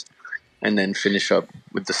 Louis, and then finish up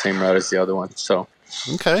with the same route as the other one. So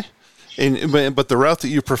Okay. But the route that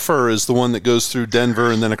you prefer is the one that goes through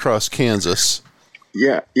Denver and then across Kansas.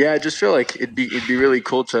 Yeah, I just feel like it'd be really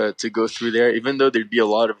cool to go through there, even though there'd be a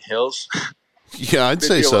lot of hills. Yeah, I'd There'd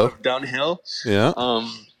say be a lot so. of downhill. Yeah.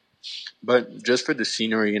 But just for the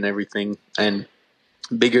scenery and everything, and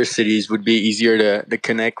bigger cities would be easier to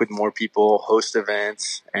connect with more people, host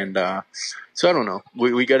events, and so I don't know.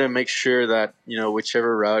 We got to make sure that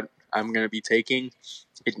whichever route I'm going to be taking,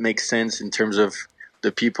 it makes sense in terms of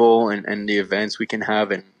the people and the events we can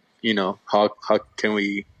have, and how can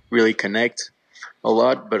we really connect a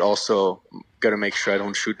lot, but also got to make sure I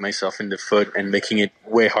don't shoot myself in the foot and making it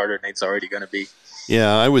way harder than it's already going to be.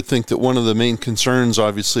 Yeah, I would think that one of the main concerns,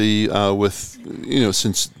 obviously, with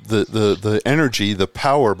since the energy, the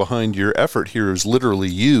power behind your effort here is literally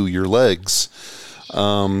your legs.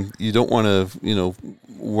 You don't want to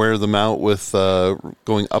wear them out with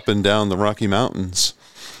going up and down the Rocky Mountains.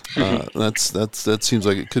 That seems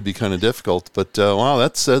like it could be kind of difficult, but wow,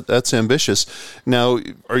 that's ambitious. Now,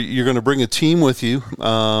 you're going to bring a team with you,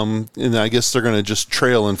 and I guess they're going to just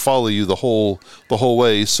trail and follow you the whole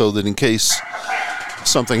way, so that in case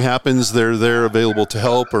something happens, they're there available to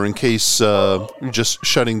help, or in case you're just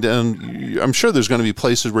shutting down. I'm sure there's going to be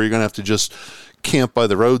places where you're going to have to just camp by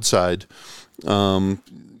the roadside,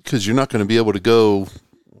 because you're not going to be able to go.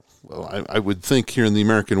 Well, I would think here in the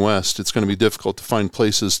American West, it's going to be difficult to find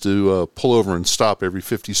places to pull over and stop every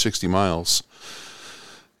 50, 60 miles.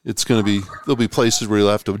 There'll be places where you'll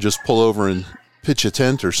have to just pull over and pitch a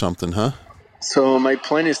tent or something, huh? So my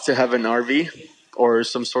plan is to have an RV or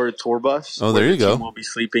some sort of tour bus. Oh, there you go. The team will be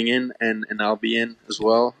sleeping in, and I'll be in as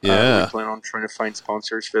well. Yeah. We plan on trying to find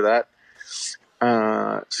sponsors for that.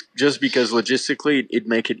 Just because logistically it'd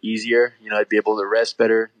make it easier. I'd be able to rest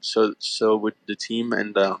better. So with the team,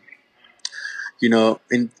 and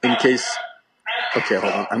in case. Okay,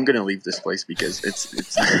 hold on. I'm gonna leave this place because it's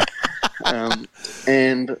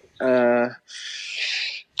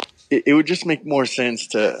it would just make more sense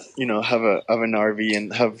to have an RV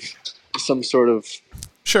and have some sort of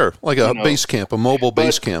like a base camp, a mobile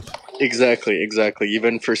base camp. Exactly.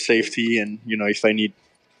 Even for safety, and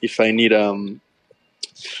if I need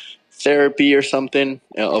therapy or something,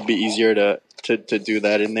 it'll be easier to do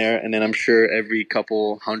that in there. And then I'm sure every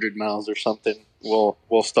couple 100 miles or something,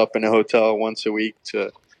 we'll stop in a hotel once a week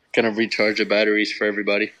to kind of recharge the batteries for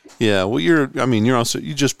everybody. Yeah, well, you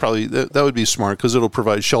just probably that would be smart, because it'll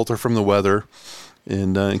provide shelter from the weather,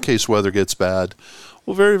 and in case weather gets bad.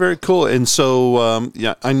 Well, very, very cool. And so,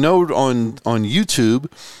 I know on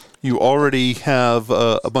YouTube you already have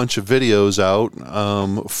a bunch of videos out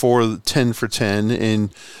for 10 for 10, and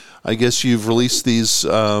I guess you've released these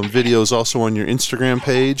videos also on your Instagram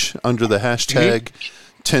page under the hashtag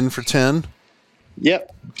 10 for 10.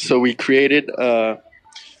 Yep. So we created a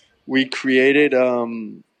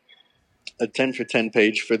 10 for 10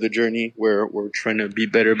 page for the journey, where we're trying to be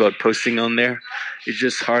better about posting on there. It's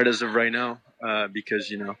just hard as of right now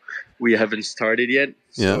because we haven't started yet.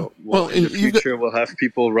 So in the future we'll have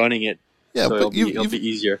people running it. Yeah, so but it'll be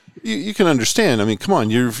easier. You can understand. I mean, come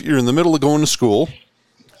on, you're in the middle of going to school,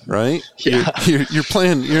 right? Yeah. You're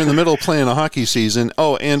in the middle of playing a hockey season.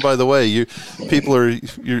 Oh, and by the way, you're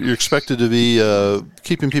expected to be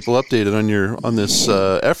keeping people updated on this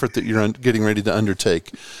effort that you're getting ready to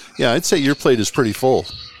undertake. Yeah, I'd say your plate is pretty full.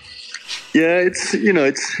 Yeah,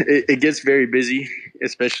 it gets very busy,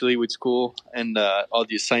 especially with school and all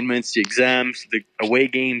the assignments, the exams, the away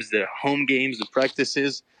games, the home games, the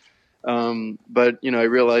practices. But I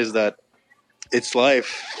realize that it's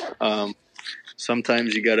life.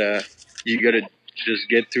 Sometimes you gotta just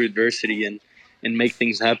get through adversity and make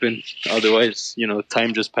things happen. Otherwise,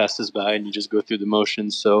 time just passes by and you just go through the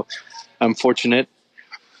motions. So I'm fortunate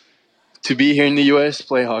to be here in the U.S.,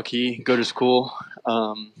 play hockey, go to school.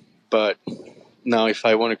 But now if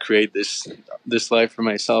I want to create this life for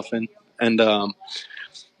myself and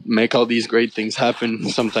make all these great things happen,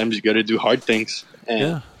 sometimes you got to do hard things.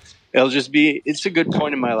 And it's a good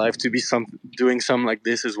point in my life to be doing something like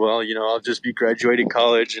this as well. I'll just be graduating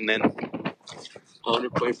college and then I want to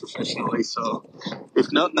play professionally. So if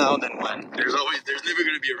not now, then when? There's never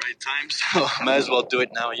going to be a right time. So might as well do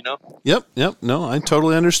it now, Yep. No, I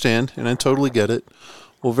totally understand and I totally get it.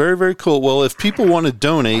 Well, very, very cool. Well, if people want to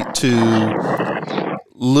donate to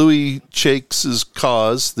Wchl's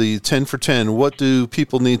cause, the 10 for 10, what do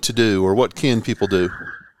people need to do, or what can people do?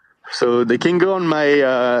 So they can go on my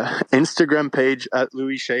Instagram page at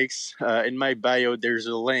Wchl. In my bio, there's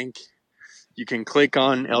a link you can click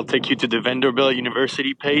on. It'll take you to the Vanderbilt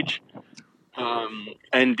University page.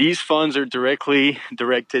 And these funds are directly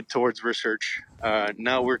directed towards research.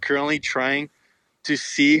 Now we're currently trying to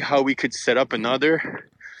see how we could set up another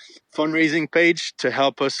fundraising page to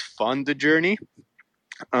help us fund the journey.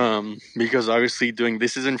 Because obviously doing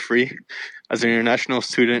this isn't free. As an international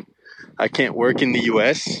student, I can't work in the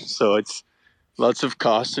US, so it's lots of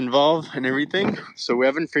costs involved and everything. So we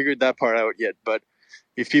haven't figured that part out yet. But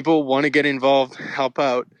if people want to get involved, help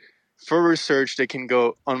out for research, they can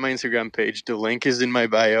go on my Instagram page. The link is in my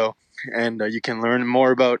bio, and you can learn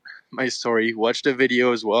more about my story. Watch the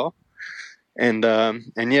video as well. And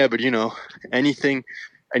yeah, but anything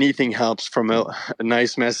helps, from a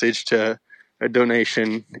nice message to a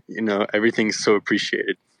donation. Everything's so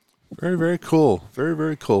appreciated. Very, very cool. Very,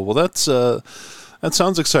 very cool. Well, that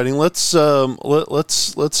sounds exciting. Let's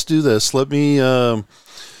do this. Let me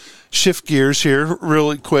shift gears here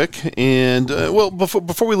really quick. And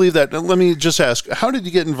before we leave that, let me just ask: how did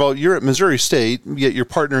you get involved? You're at Missouri State, yet you're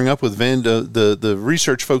partnering up with the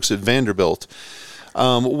research folks at Vanderbilt.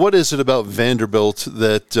 What is it about Vanderbilt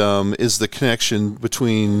that is the connection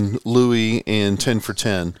between Louis and 10 for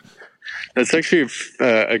 10? That's actually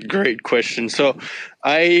a great question. So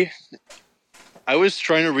I was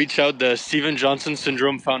trying to reach out the Steven Johnson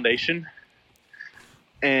Syndrome Foundation,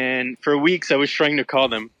 and for weeks I was trying to call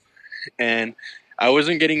them, and I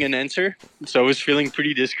wasn't getting an answer, so I was feeling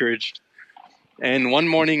pretty discouraged. And one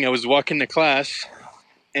morning I was walking to class,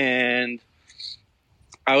 and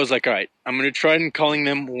I was like, all right, I'm going to try and calling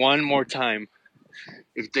them one more time.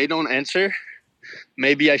 If they don't answer,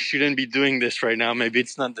 maybe I shouldn't be doing this right now. Maybe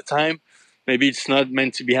it's not the time. Maybe it's not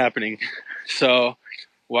meant to be happening. So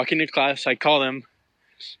walking to class, I call them,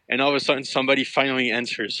 and all of a sudden somebody finally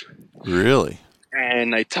answers. Really?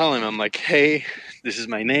 And I tell him, I'm like, hey, this is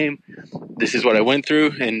my name. This is what I went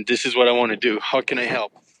through, and this is what I want to do. How can I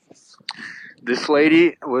help? This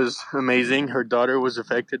lady was amazing. Her daughter was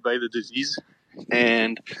affected by the disease,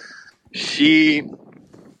 and she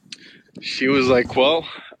was like, well,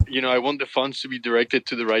 I want the funds to be directed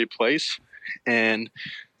to the right place, and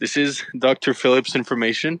this is Dr. Phillips'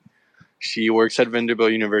 information. She works at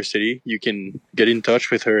Vanderbilt University. You can get in touch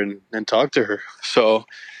with her and talk to her. So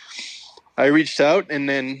I reached out, and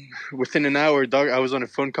then within an hour, I was on a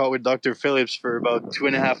phone call with Dr. Phillips for about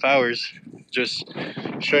 2.5 hours, just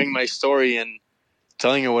sharing my story and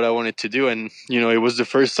telling her what I wanted to do. And, it was the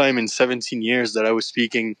first time in 17 years that I was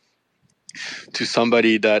speaking to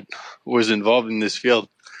somebody that was involved in this field.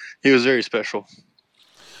 He was very special.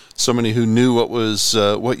 Somebody who knew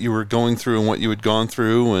what you were going through and what you had gone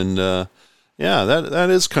through, and that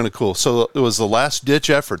is kind of cool. So it was the last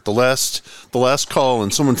ditch effort, the last call,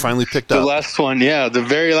 and someone finally picked up. The last one, yeah, the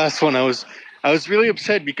very last one. I was really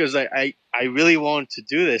upset because I really wanted to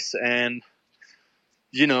do this, and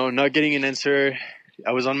not getting an answer.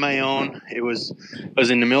 I was on my own. I was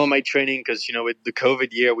in the middle of my training because with the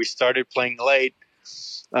COVID year we started playing late.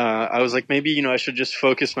 I was like, maybe, I should just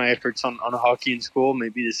focus my efforts on hockey in school.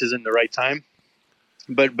 Maybe this isn't the right time.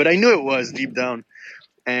 But I knew it was deep down.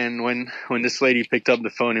 And when this lady picked up the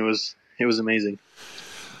phone, it was amazing.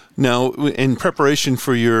 Now, in preparation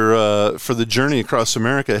for your for the journey across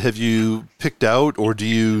America, have you picked out, or do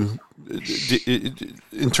you,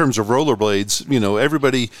 in terms of rollerblades,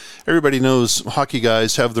 everybody knows hockey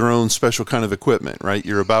guys have their own special kind of equipment, right?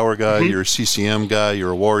 You're a Bauer guy, you're a CCM guy,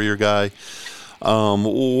 you're a Warrior guy.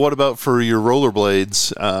 What about for your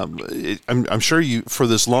rollerblades? I'm sure you, for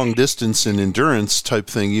this long distance and endurance type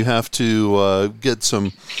thing, you have to get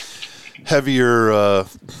some heavier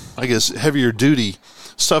duty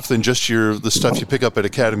stuff than just the stuff you pick up at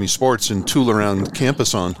Academy Sports and tool around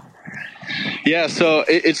campus on. Yeah, so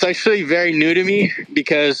it's actually very new to me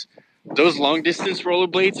because those long distance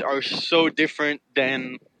rollerblades are so different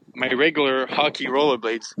than my regular hockey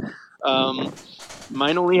rollerblades.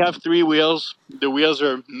 Mine only have 3 wheels. The wheels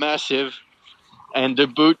are massive, and the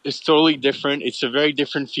boot is totally different. It's a very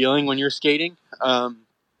different feeling when you're skating.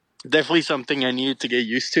 Definitely something I needed to get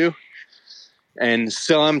used to, and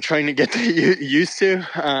still I'm trying to get used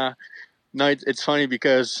to. No, it's funny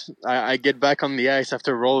because I get back on the ice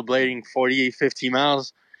after rollerblading 40, 50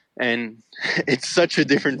 miles, and it's such a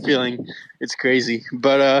different feeling. It's crazy.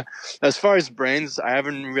 But as far as brands, I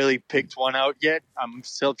haven't really picked one out yet. I'm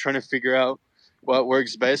still trying to figure out what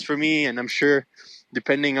works best for me, and I'm sure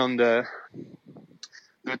depending on the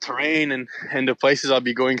terrain and the places I'll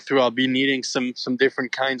be going through, I'll be needing some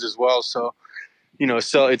different kinds as well. So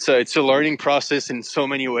so it's a learning process in so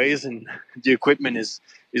many ways, and the equipment is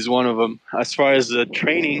one of them. As far as the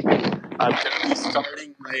training, I'm going to be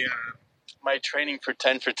starting my training for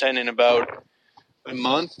 10 for 10 in about a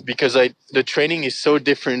month, because the training is so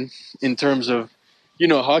different in terms of,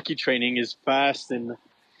 hockey training is fast and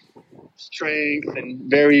strength and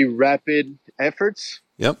very rapid efforts.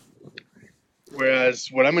 Yep. Whereas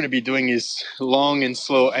what I'm going to be doing is long and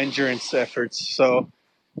slow endurance efforts. So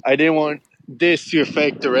I didn't want this to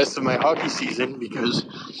affect the rest of my hockey season because,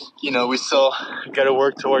 we still got to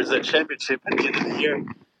work towards that championship at the end of the year.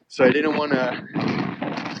 So I didn't want to,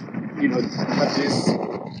 have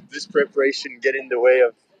this preparation get in the way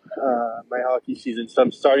of my hockey season. So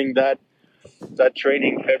I'm starting that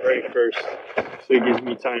training February 1st. So it gives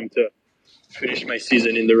me time to finish my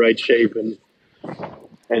season in the right shape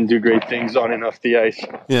and do great things on and off the ice.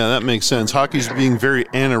 Yeah, that makes sense. Hockey's being very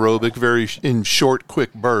anaerobic, very in short,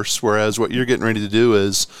 quick bursts, whereas what you're getting ready to do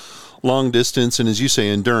is long distance and, as you say,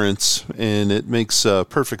 endurance. And it makes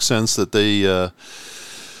perfect sense that they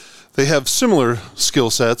have similar skill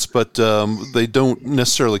sets, but they don't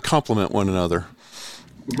necessarily complement one another.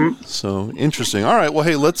 Mm-hmm. So interesting. All right. Well,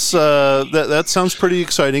 hey, let's. That sounds pretty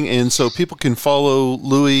exciting, and so people can follow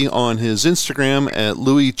Louis on his Instagram at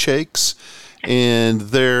Wchl, and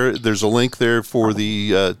there's a link there for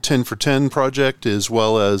the 10 for 10 project, as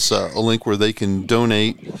well as a link where they can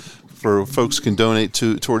donate. For folks can donate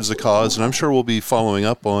towards the cause, and I'm sure we'll be following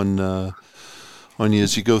up on you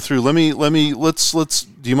as you go through. Let's.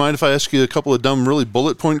 Do you mind if I ask you a couple of dumb, really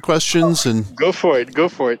bullet point questions? And go for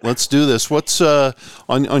it. Let's do this. What's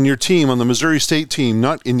on your team, on the Missouri State team?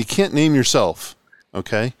 And you can't name yourself,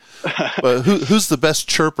 okay? But who's the best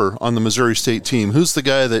chirper on the Missouri State team? Who's the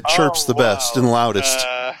guy that chirps the best and loudest?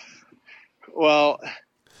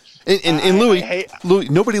 And Louis,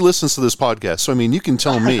 nobody listens to this podcast, so I mean, you can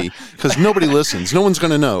tell me because nobody listens. No one's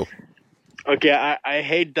going to know. Okay, I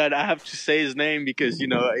hate that I have to say his name because,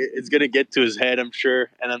 it's going to get to his head, I'm sure,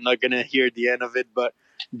 and I'm not going to hear the end of it. But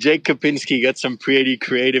Jake Kopinski got some pretty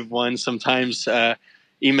creative ones. Sometimes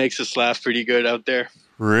he makes us laugh pretty good out there.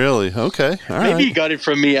 Really? Okay. Maybe he got it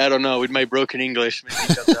from me. I don't know. With my broken English, maybe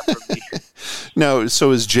he got that from me. Now,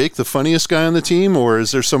 so is Jake the funniest guy on the team, or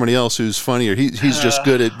is there somebody else who's funnier? He's just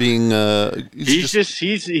good at being.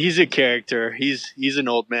 He's a character. He's an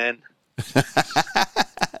old man.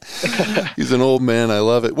 He's an old man. I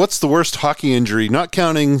love it. What's the worst hockey injury? Not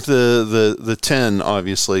counting the 10,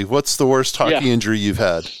 obviously. What's the worst hockey injury you've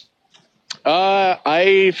had?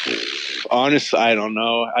 I honestly, I don't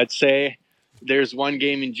know. I'd say there's one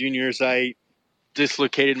game in juniors I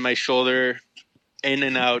dislocated my shoulder in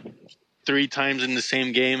and out 3 times in the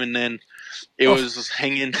same game, and then it was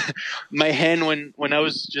hanging. My hand, when I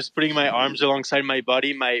was just putting my arms alongside my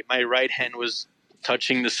body, my right hand was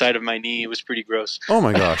touching the side of my knee. It was pretty gross. Oh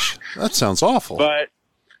my gosh, that sounds awful. But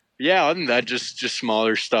yeah, other than that, just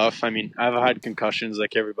smaller stuff. I mean, I've had concussions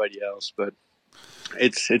like everybody else, but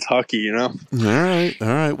it's hockey, All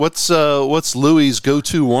right. What's Louis'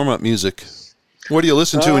 go-to warm-up music? What do you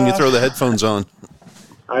listen to when you throw the headphones on?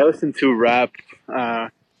 I listen to rap.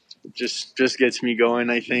 Just gets me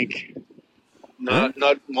going, I think.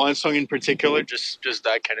 Not one song in particular, just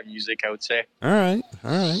that kind of music, I would say. All right.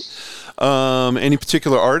 Any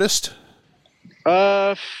particular artist?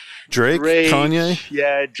 Drake, Kanye?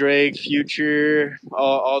 Yeah, Drake, Future,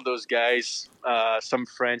 all those guys. Some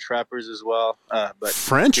French rappers as well. But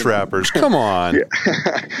French rappers? Come on.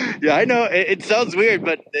 Yeah, I know. It sounds weird,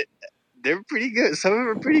 but they're pretty good. Some of them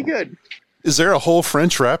are pretty good. Is there a whole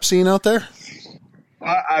French rap scene out there?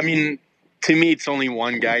 I mean, to me, it's only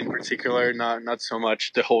one guy in particular, not so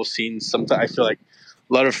much the whole scene. Sometimes I feel like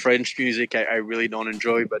a lot of French music I really don't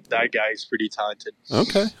enjoy, but that guy is pretty talented.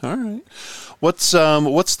 Okay, all right. What's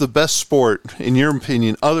the best sport, in your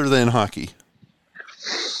opinion, other than hockey?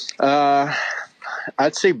 I'd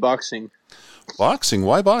say boxing. Boxing?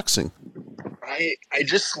 Why boxing? I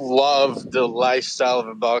just love the lifestyle of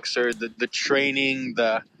a boxer, the training,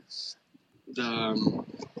 the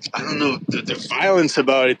I don't know, the violence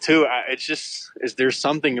about it too. There's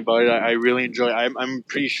something about it I really enjoy. I'm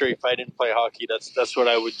pretty sure if I didn't play hockey, that's what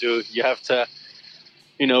I would do. You have to,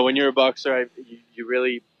 when you're a boxer, you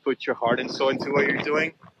really put your heart and soul into what you're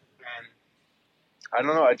doing. And I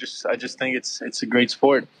don't know. I just think it's a great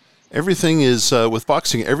sport. Everything is, with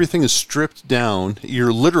boxing, everything is stripped down.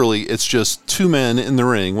 It's just 2 men in the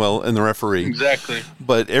ring, and the referee. Exactly.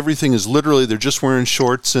 But everything is literally, they're just wearing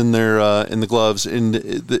shorts and they're in the gloves, and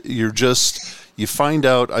you find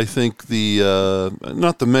out, I think,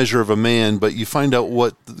 not the measure of a man, but you find out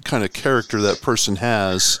what kind of character that person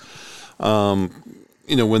has,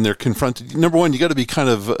 when they're confronted. Number one, you got to be kind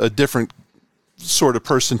of a different sort of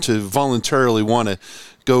person to voluntarily want to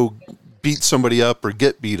go beat somebody up or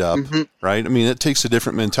get beat up, right? I mean, it takes a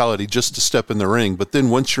different mentality just to step in the ring. But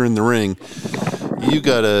then once you're in the ring, you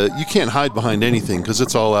can't hide behind anything because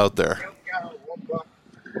it's all out there.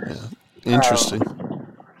 Yeah. Interesting.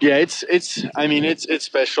 Yeah, it's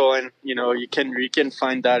special, and you can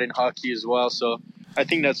find that in hockey as well. So I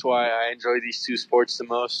think that's why I enjoy these two sports the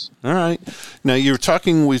most. All right. Now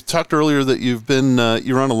we talked earlier that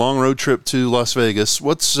you're on a long road trip to Las Vegas.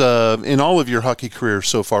 What's in all of your hockey career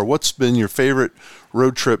so far, what's been your favorite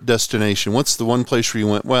road trip destination? What's the one place where you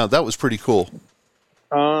went, wow, that was pretty cool?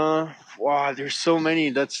 Wow, there's so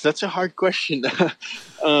many. That's a hard question.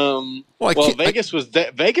 Vegas was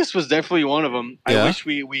definitely one of them. Yeah. I wish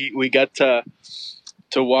we got to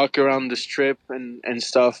walk around the strip and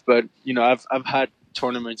stuff, but I've had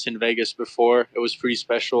tournaments in Vegas before. It was pretty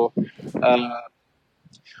special.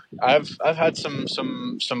 I've had some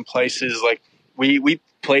places like we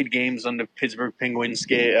played games on the Pittsburgh Penguins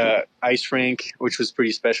ice rink, which was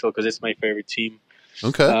pretty special because it's my favorite team.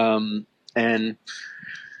 Okay. And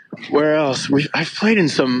where else? I've played in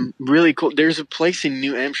some really cool. There's a place in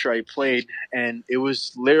New Hampshire I played, and it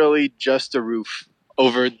was literally just a roof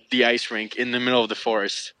over the ice rink in the middle of the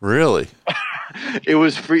forest. Really? It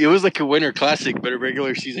was free. It was like a winter classic, but a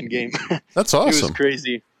regular season game. That's awesome. It was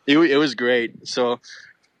crazy. It was great. So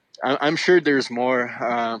I'm sure there's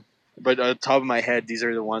more. But on the top of my head, these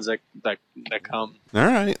are the ones that come. All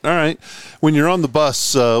right. When you're on the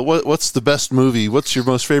bus, what's the best movie? What's your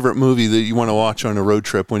most favorite movie that you want to watch on a road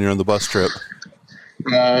trip when you're on the bus trip?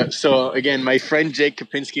 So again, my friend Jake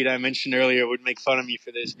Kapinski that I mentioned earlier would make fun of me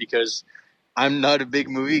for this because I'm not a big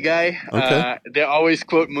movie guy. Okay. They always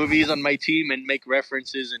quote movies on my team and make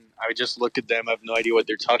references, and I just look at them. I have no idea what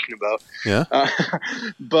they're talking about. Yeah.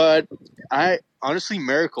 But I honestly,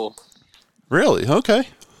 Miracle. Really? Okay.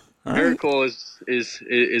 All Miracle right. is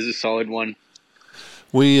a solid one.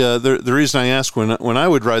 We the reason I ask, when I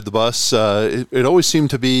would ride the bus, it always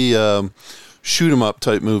seemed to be shoot 'em up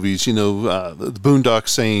type movies, the Boondock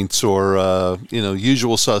Saints or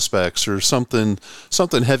Usual Suspects or something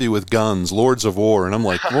heavy with guns, Lords of War, and I'm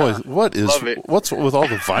like, boy, what's with all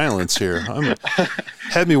the violence here?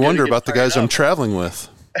 Had me wonder about the guys I'm traveling with.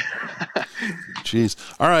 Jeez.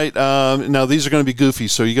 All right. Now these are going to be goofy,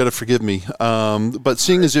 so you got to forgive me. But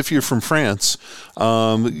seeing as if you're from France,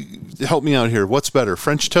 help me out here. What's better,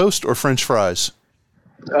 French toast or French fries?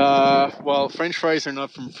 Well, French fries are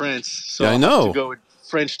not from France, so yeah, I know. I'll have to go with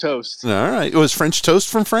French toast. All right. Was French toast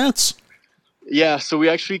from France? Yeah, so we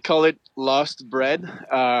actually call it lost bread.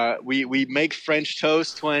 We make French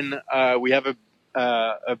toast when we have a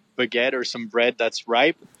baguette or some bread that's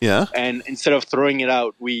ripe. Yeah. And instead of throwing it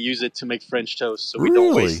out, we use it to make French toast, so we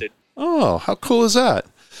don't waste it. Oh, how cool is that?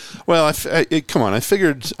 Well, come on.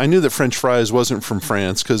 I knew that French fries wasn't from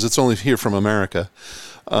France because it's only here from America.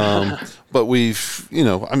 But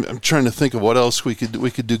I'm trying to think of what else we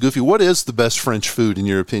could do goofy. What is the best French food in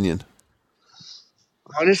your opinion?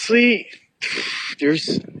 Honestly,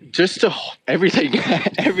 there's just everything.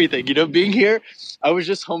 Everything. Being here, I was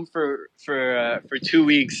just home for 2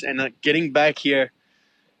 weeks, and getting back here,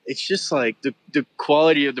 it's just like the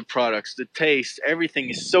quality of the products, the taste, everything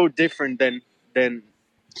is so different than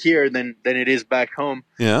here than it is back home.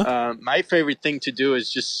 Yeah. My favorite thing to do is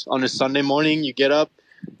just on a Sunday morning, you get up,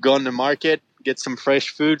 go on the market, get some fresh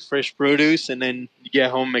food, fresh produce, and then you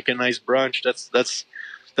get home, make a nice brunch. That's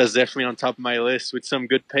definitely on top of my list with some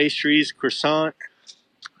good pastries, croissant,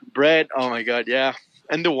 bread. Oh my God, yeah.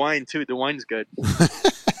 And the wine too. The wine's good.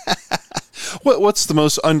 What's the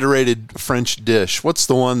most underrated French dish? What's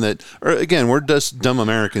the one that, or again, we're just dumb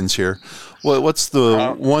Americans here. What's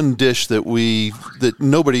the one dish that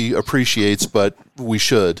nobody appreciates, but we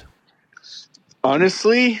should?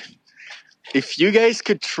 Honestly, if you guys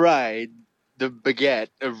could try the baguette,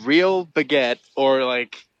 a real baguette or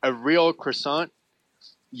like a real croissant,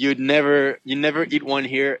 you'd never eat one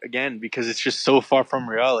here again because it's just so far from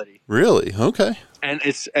reality. Really? Okay. And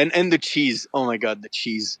and the cheese. Oh my God, the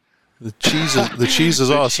cheese. The cheese is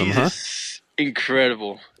awesome, cheese huh? Is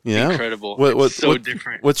incredible. Yeah. Incredible. It's so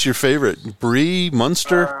different. What's your favorite? Brie,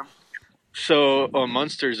 Munster?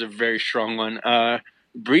 Munster is a very strong one.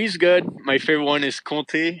 Brie's good. My favorite one is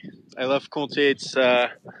Comté. I love Comté. It's I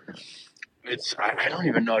don't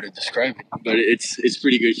even know how to describe it, but it's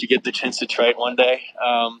pretty good. If you get the chance to try it one day.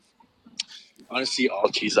 Honestly, all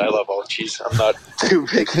cheese. I love all cheese. I'm not too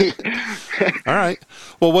picky. All right.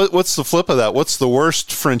 Well, what's the flip of that? What's the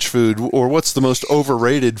worst French food, or what's the most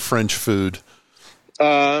overrated French food?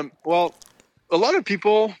 Well, a lot of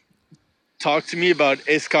people talk to me about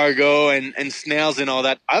escargot and snails and all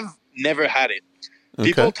that. I've never had it. Okay.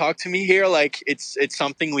 People talk to me here like it's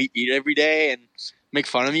something we eat every day and make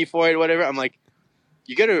fun of me for it, whatever. I'm like,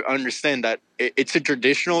 you got to understand that it's a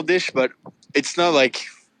traditional dish, but it's not like,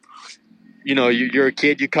 you're a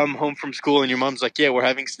kid, you come home from school and your mom's like, yeah, we're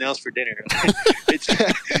having snails for dinner.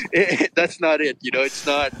 That's not it. It's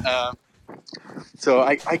not. So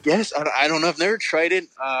I guess, I don't know. I've never tried it.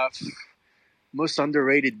 Most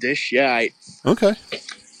underrated dish? Yeah, Okay.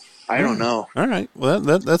 I don't know. All right. Well,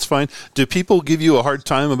 that's fine. Do people give you a hard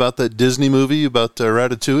time about that Disney movie about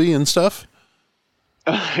Ratatouille and stuff?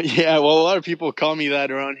 Yeah, well, a lot of people call me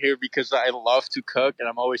that around here because I love to cook and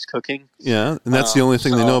I'm always cooking. Yeah, and that's the only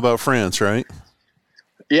thing they know about France, right?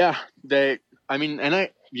 Yeah,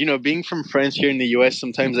 being from France here in the U.S.,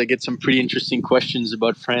 sometimes I get some pretty interesting questions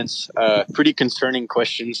about France, pretty concerning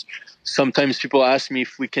questions. Sometimes people ask me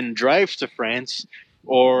if we can drive to France,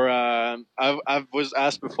 or I was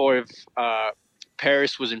asked before if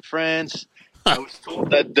Paris was in France. I was told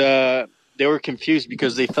that they were confused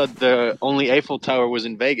because they thought the only Eiffel Tower was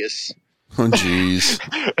in Vegas. Oh, jeez.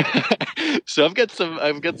 So I've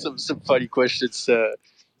got some funny questions to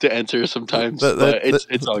answer sometimes, but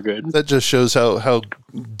it's all good. That just shows how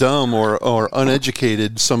dumb or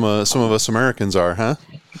uneducated some of us Americans are, huh?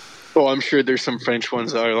 Oh, I'm sure there's some French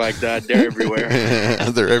ones that are like that. They're everywhere.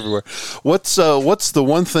 They're everywhere. What's the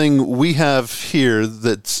one thing we have here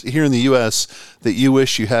that's here in the U.S. that you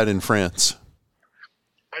wish you had in France?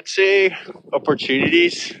 I'd say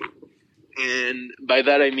opportunities, and by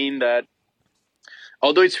that I mean that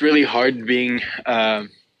although it's really hard being a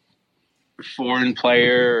foreign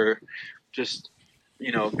player or just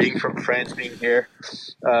being from France, being here,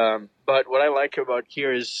 but what I like about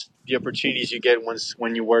here is the opportunities you get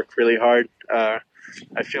when you work really hard. I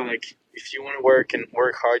feel like if you want to work and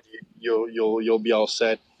work hard, you'll be all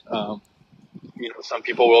set. Some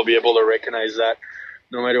people will be able to recognize that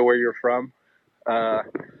no matter where you're from.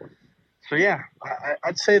 So yeah,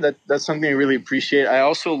 I'd say that's something I really appreciate. I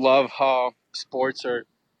also love how sports are,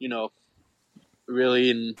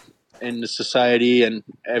 really in the society and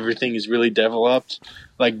everything is really developed,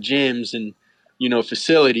 like gyms and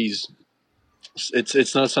facilities.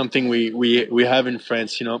 It's not something we have in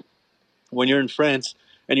France. When you're in France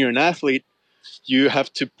and you're an athlete, you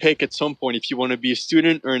have to pick at some point if you want to be a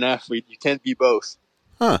student or an athlete. You can't be both.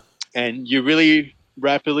 Huh. And you really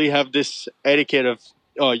rapidly have this etiquette of,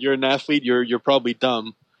 oh, you're an athlete, you're probably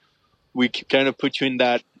dumb. We kind of put you in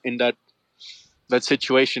that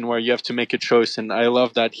situation where you have to make a choice, and I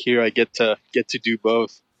love that here. I get to do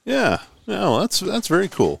both. Yeah. No, that's very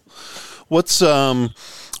cool. What's from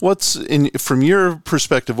your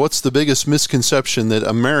perspective, what's the biggest misconception that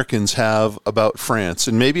Americans have about France?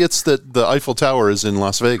 And maybe it's that the Eiffel Tower is in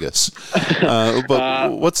Las Vegas.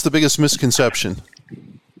 But what's the biggest misconception?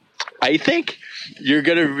 I think you're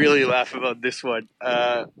going to really laugh about this one.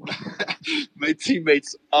 My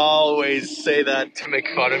teammates always say that to make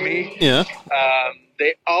fun of me. Yeah.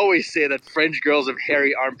 They always say that French girls have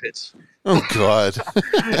hairy armpits. Oh, God.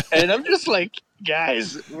 And I'm just like,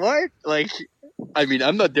 guys, what? Like, I mean,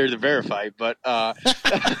 I'm not there to verify, but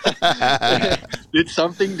it's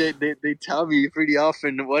something that they tell me pretty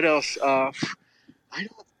often. What else? I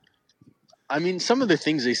mean, some of the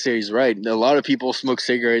things they say is right. A lot of people smoke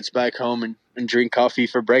cigarettes back home and drink coffee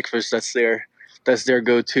for breakfast. That's their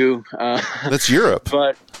go-to. That's Europe.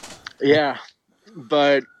 But yeah,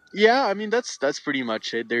 I mean, that's pretty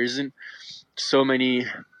much it. There isn't so many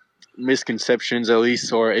misconceptions, at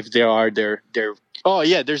least, or if there are, they're. Oh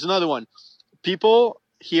yeah, there's another one. People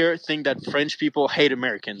here think that French people hate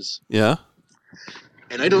Americans. Yeah.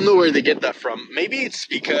 And I don't know where they get that from. Maybe it's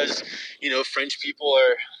because, French people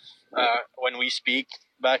are, when we speak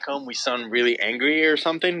back home, we sound really angry or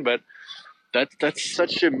something, but that's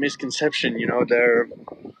such a misconception,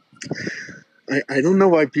 I don't know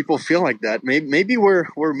why people feel like that. Maybe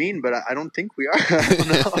we're mean, but I don't think we are. I don't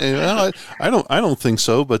know. Well, I don't think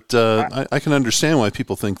so, but I can understand why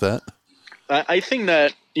people think that. I think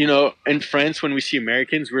that in France, when we see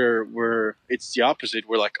Americans, we're it's the opposite.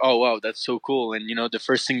 We're like, oh wow, that's so cool, and the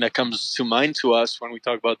first thing that comes to mind to us when we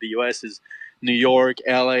talk about the U.S. is New York,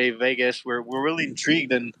 L.A., Vegas. We're really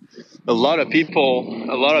intrigued, and a lot of people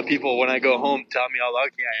when I go home tell me how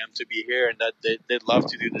lucky I am to be here, and that they'd love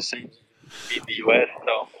to do the same in the U.S.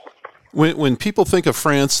 So when people think of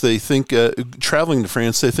France, they think traveling to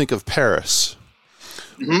France, they think of Paris.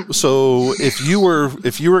 Mm-hmm. So if you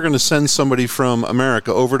were going to send somebody from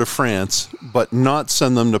America over to France, but not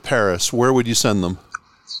send them to Paris, where would you send them?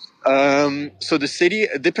 So the city,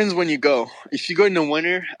 it depends when you go. If you go in the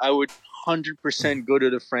winter, I would 100% go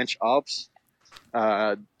to the French Alps.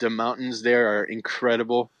 The mountains there are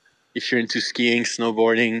incredible. If you're into skiing,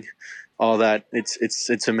 snowboarding, all that,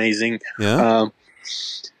 it's amazing. Yeah.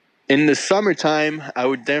 In the summertime, I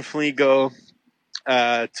would definitely go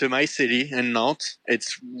to my city in Nantes.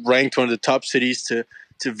 It's ranked one of the top cities to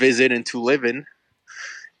visit and to live in.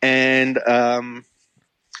 And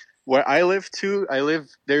where I live too, I live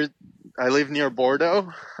near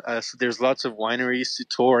Bordeaux, so there's lots of wineries to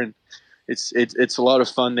tour, and It's a lot of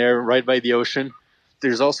fun there, right by the ocean.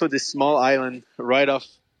 There's also this small island right off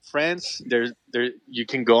France. There you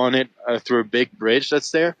can go on it through a big bridge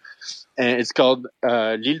that's there, and it's called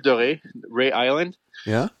l'Île de Ré, Ré Island.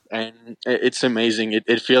 Yeah. And it's amazing.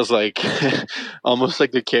 It feels like almost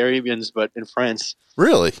like the Caribbeans, but in France.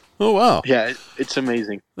 Really? Oh, wow. Yeah, it's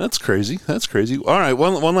amazing. That's crazy. That's crazy. All right,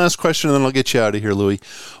 one last question, and then I'll get you out of here, Louis.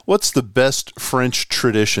 What's the best French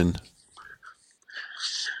tradition?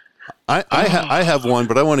 I have one,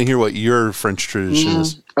 but I want to hear what your French tradition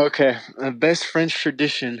is. Okay, best French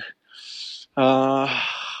tradition. I'd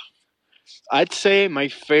say my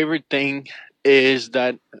favorite thing is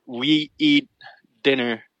that we eat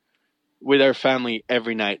dinner with our family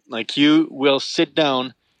every night. Like, you will sit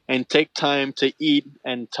down and take time to eat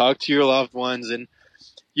and talk to your loved ones. And,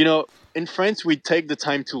 in France, we take the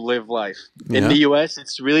time to live life. In the US,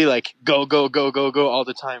 it's really like go, go, go, go, go all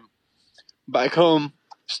the time. Back home,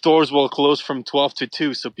 stores will close from 12 to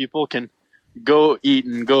 2, so people can go eat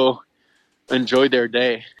and go enjoy their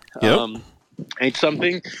day. Yep. It's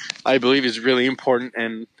something I believe is really important,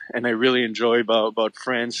 and I really enjoy about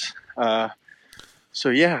France. So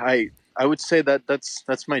yeah, I would say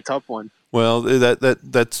that's my top one. Well,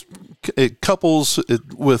 that's it couples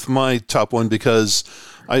it with my top one, because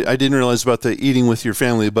I didn't realize about the eating with your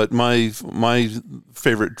family, but my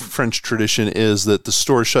favorite French tradition is that the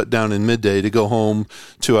store shut down in midday to go home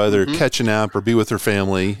to either catch a nap or be with their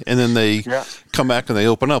family, and then they come back and they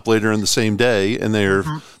open up later in the same day, and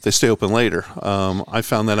they stay open later. I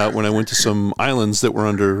found that out when I went to some islands that were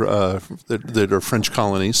under that are French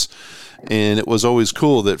colonies. And it was always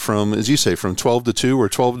cool that as you say, from 12 to 2 or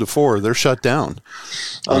 12 to 4, they're shut down.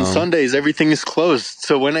 On Sundays, everything is closed.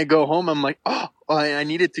 So when I go home, I'm like, I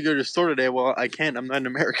needed to go to the store today. Well, I can't. I'm not in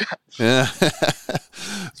America. Yeah.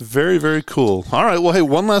 Very, very cool. All right. Well, hey,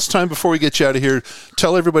 one last time before we get you out of here,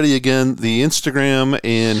 tell everybody again the Instagram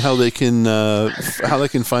and how they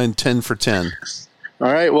can find 10 for 10.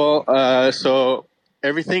 All right. Well, so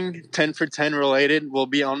everything 10 for 10 related will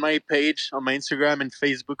be on my page, on my Instagram and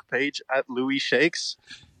Facebook page at Louis Shakes,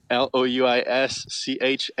 LOUISCHAIX.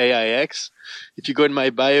 If you go in my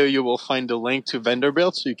bio, you will find the link to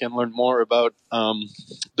Vanderbilt, so you can learn more about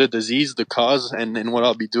the disease, the cause, and what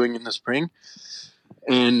I'll be doing in the spring.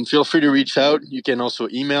 And feel free to reach out. You can also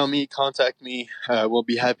email me, contact me. We'll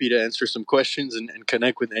be happy to answer some questions and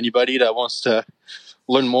connect with anybody that wants to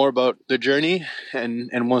learn more about the journey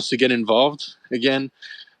and wants to get involved. Again,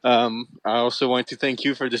 I also want to thank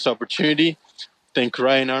you for this opportunity. Thank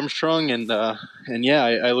Ryan Armstrong, and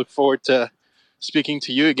I look forward to speaking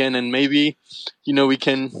to you again, and maybe we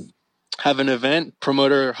can have an event,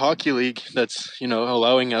 promote our hockey league that's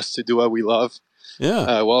allowing us to do what we love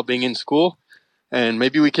while being in school. And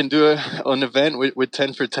maybe we can do an event with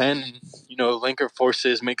 10 for 10, and, link our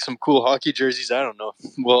forces, make some cool hockey jerseys. I don't know.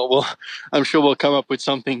 Well, I'm sure we'll come up with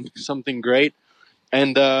something great.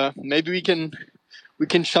 And maybe we can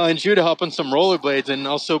challenge you to hop on some rollerblades, and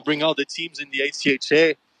also bring all the teams in the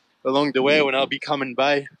ACHA along the way when I'll be coming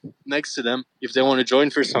by next to them. If they want to join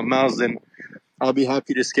for some miles, then I'll be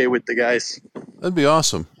happy to skate with the guys. That'd be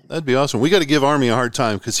awesome. We got to give Army a hard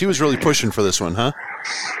time, because he was really pushing for this one, huh?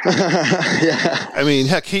 Yeah. I mean,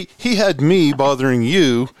 heck, he had me bothering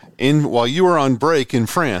you while you were on break in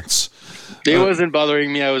France. It wasn't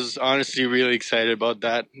bothering me. I was honestly really excited about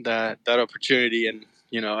that opportunity, and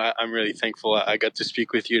I'm really thankful I got to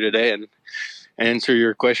speak with you today and answer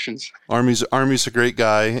your questions. Army's a great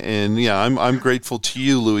guy, and I'm grateful to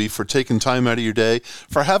you, Louis, for taking time out of your day,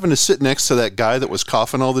 for having to sit next to that guy that was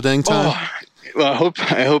coughing all the dang time. Well,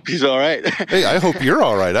 I hope he's all right. Hey, I hope you're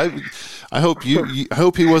all right. I hope I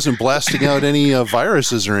hope he wasn't blasting out any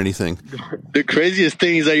viruses or anything. The craziest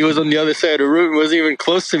thing is that he was on the other side of the room. He wasn't even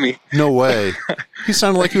close to me. No way. He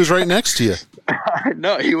sounded like he was right next to you.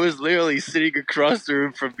 No, he was literally sitting across the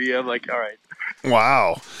room from me. I'm like, all right.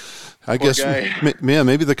 Wow. I Poor guess, guy. man,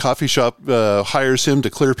 maybe the coffee shop hires him to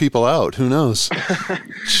clear people out. Who knows?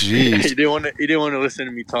 Jeez. He didn't want to listen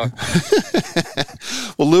to me talk.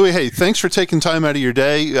 Well, Louis, hey, thanks for taking time out of your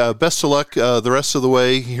day. Best of luck the rest of the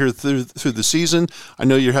way here through the season. I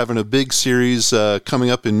know you're having a big series coming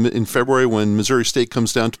up in February when Missouri State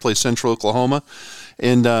comes down to play Central Oklahoma.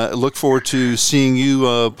 And look forward to seeing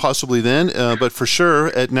you possibly then, but for sure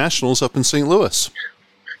at Nationals up in St. Louis.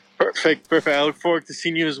 Perfect. I look forward to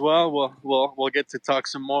seeing you as well. We'll get to talk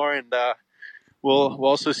some more, and we'll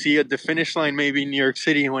also see you at the finish line, maybe in New York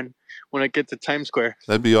City when when I get to Times Square.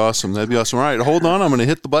 That'd be awesome. All right, hold on. I'm going to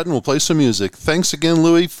hit the button. We'll play some music. Thanks again,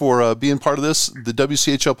 Louis, for being part of the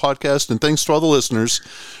WCHL podcast, and thanks to all the listeners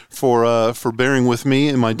for bearing with me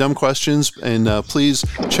and my dumb questions. And please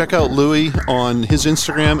check out Louis on his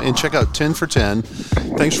Instagram and check out 10 for 10.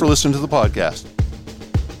 Thanks for listening to the podcast.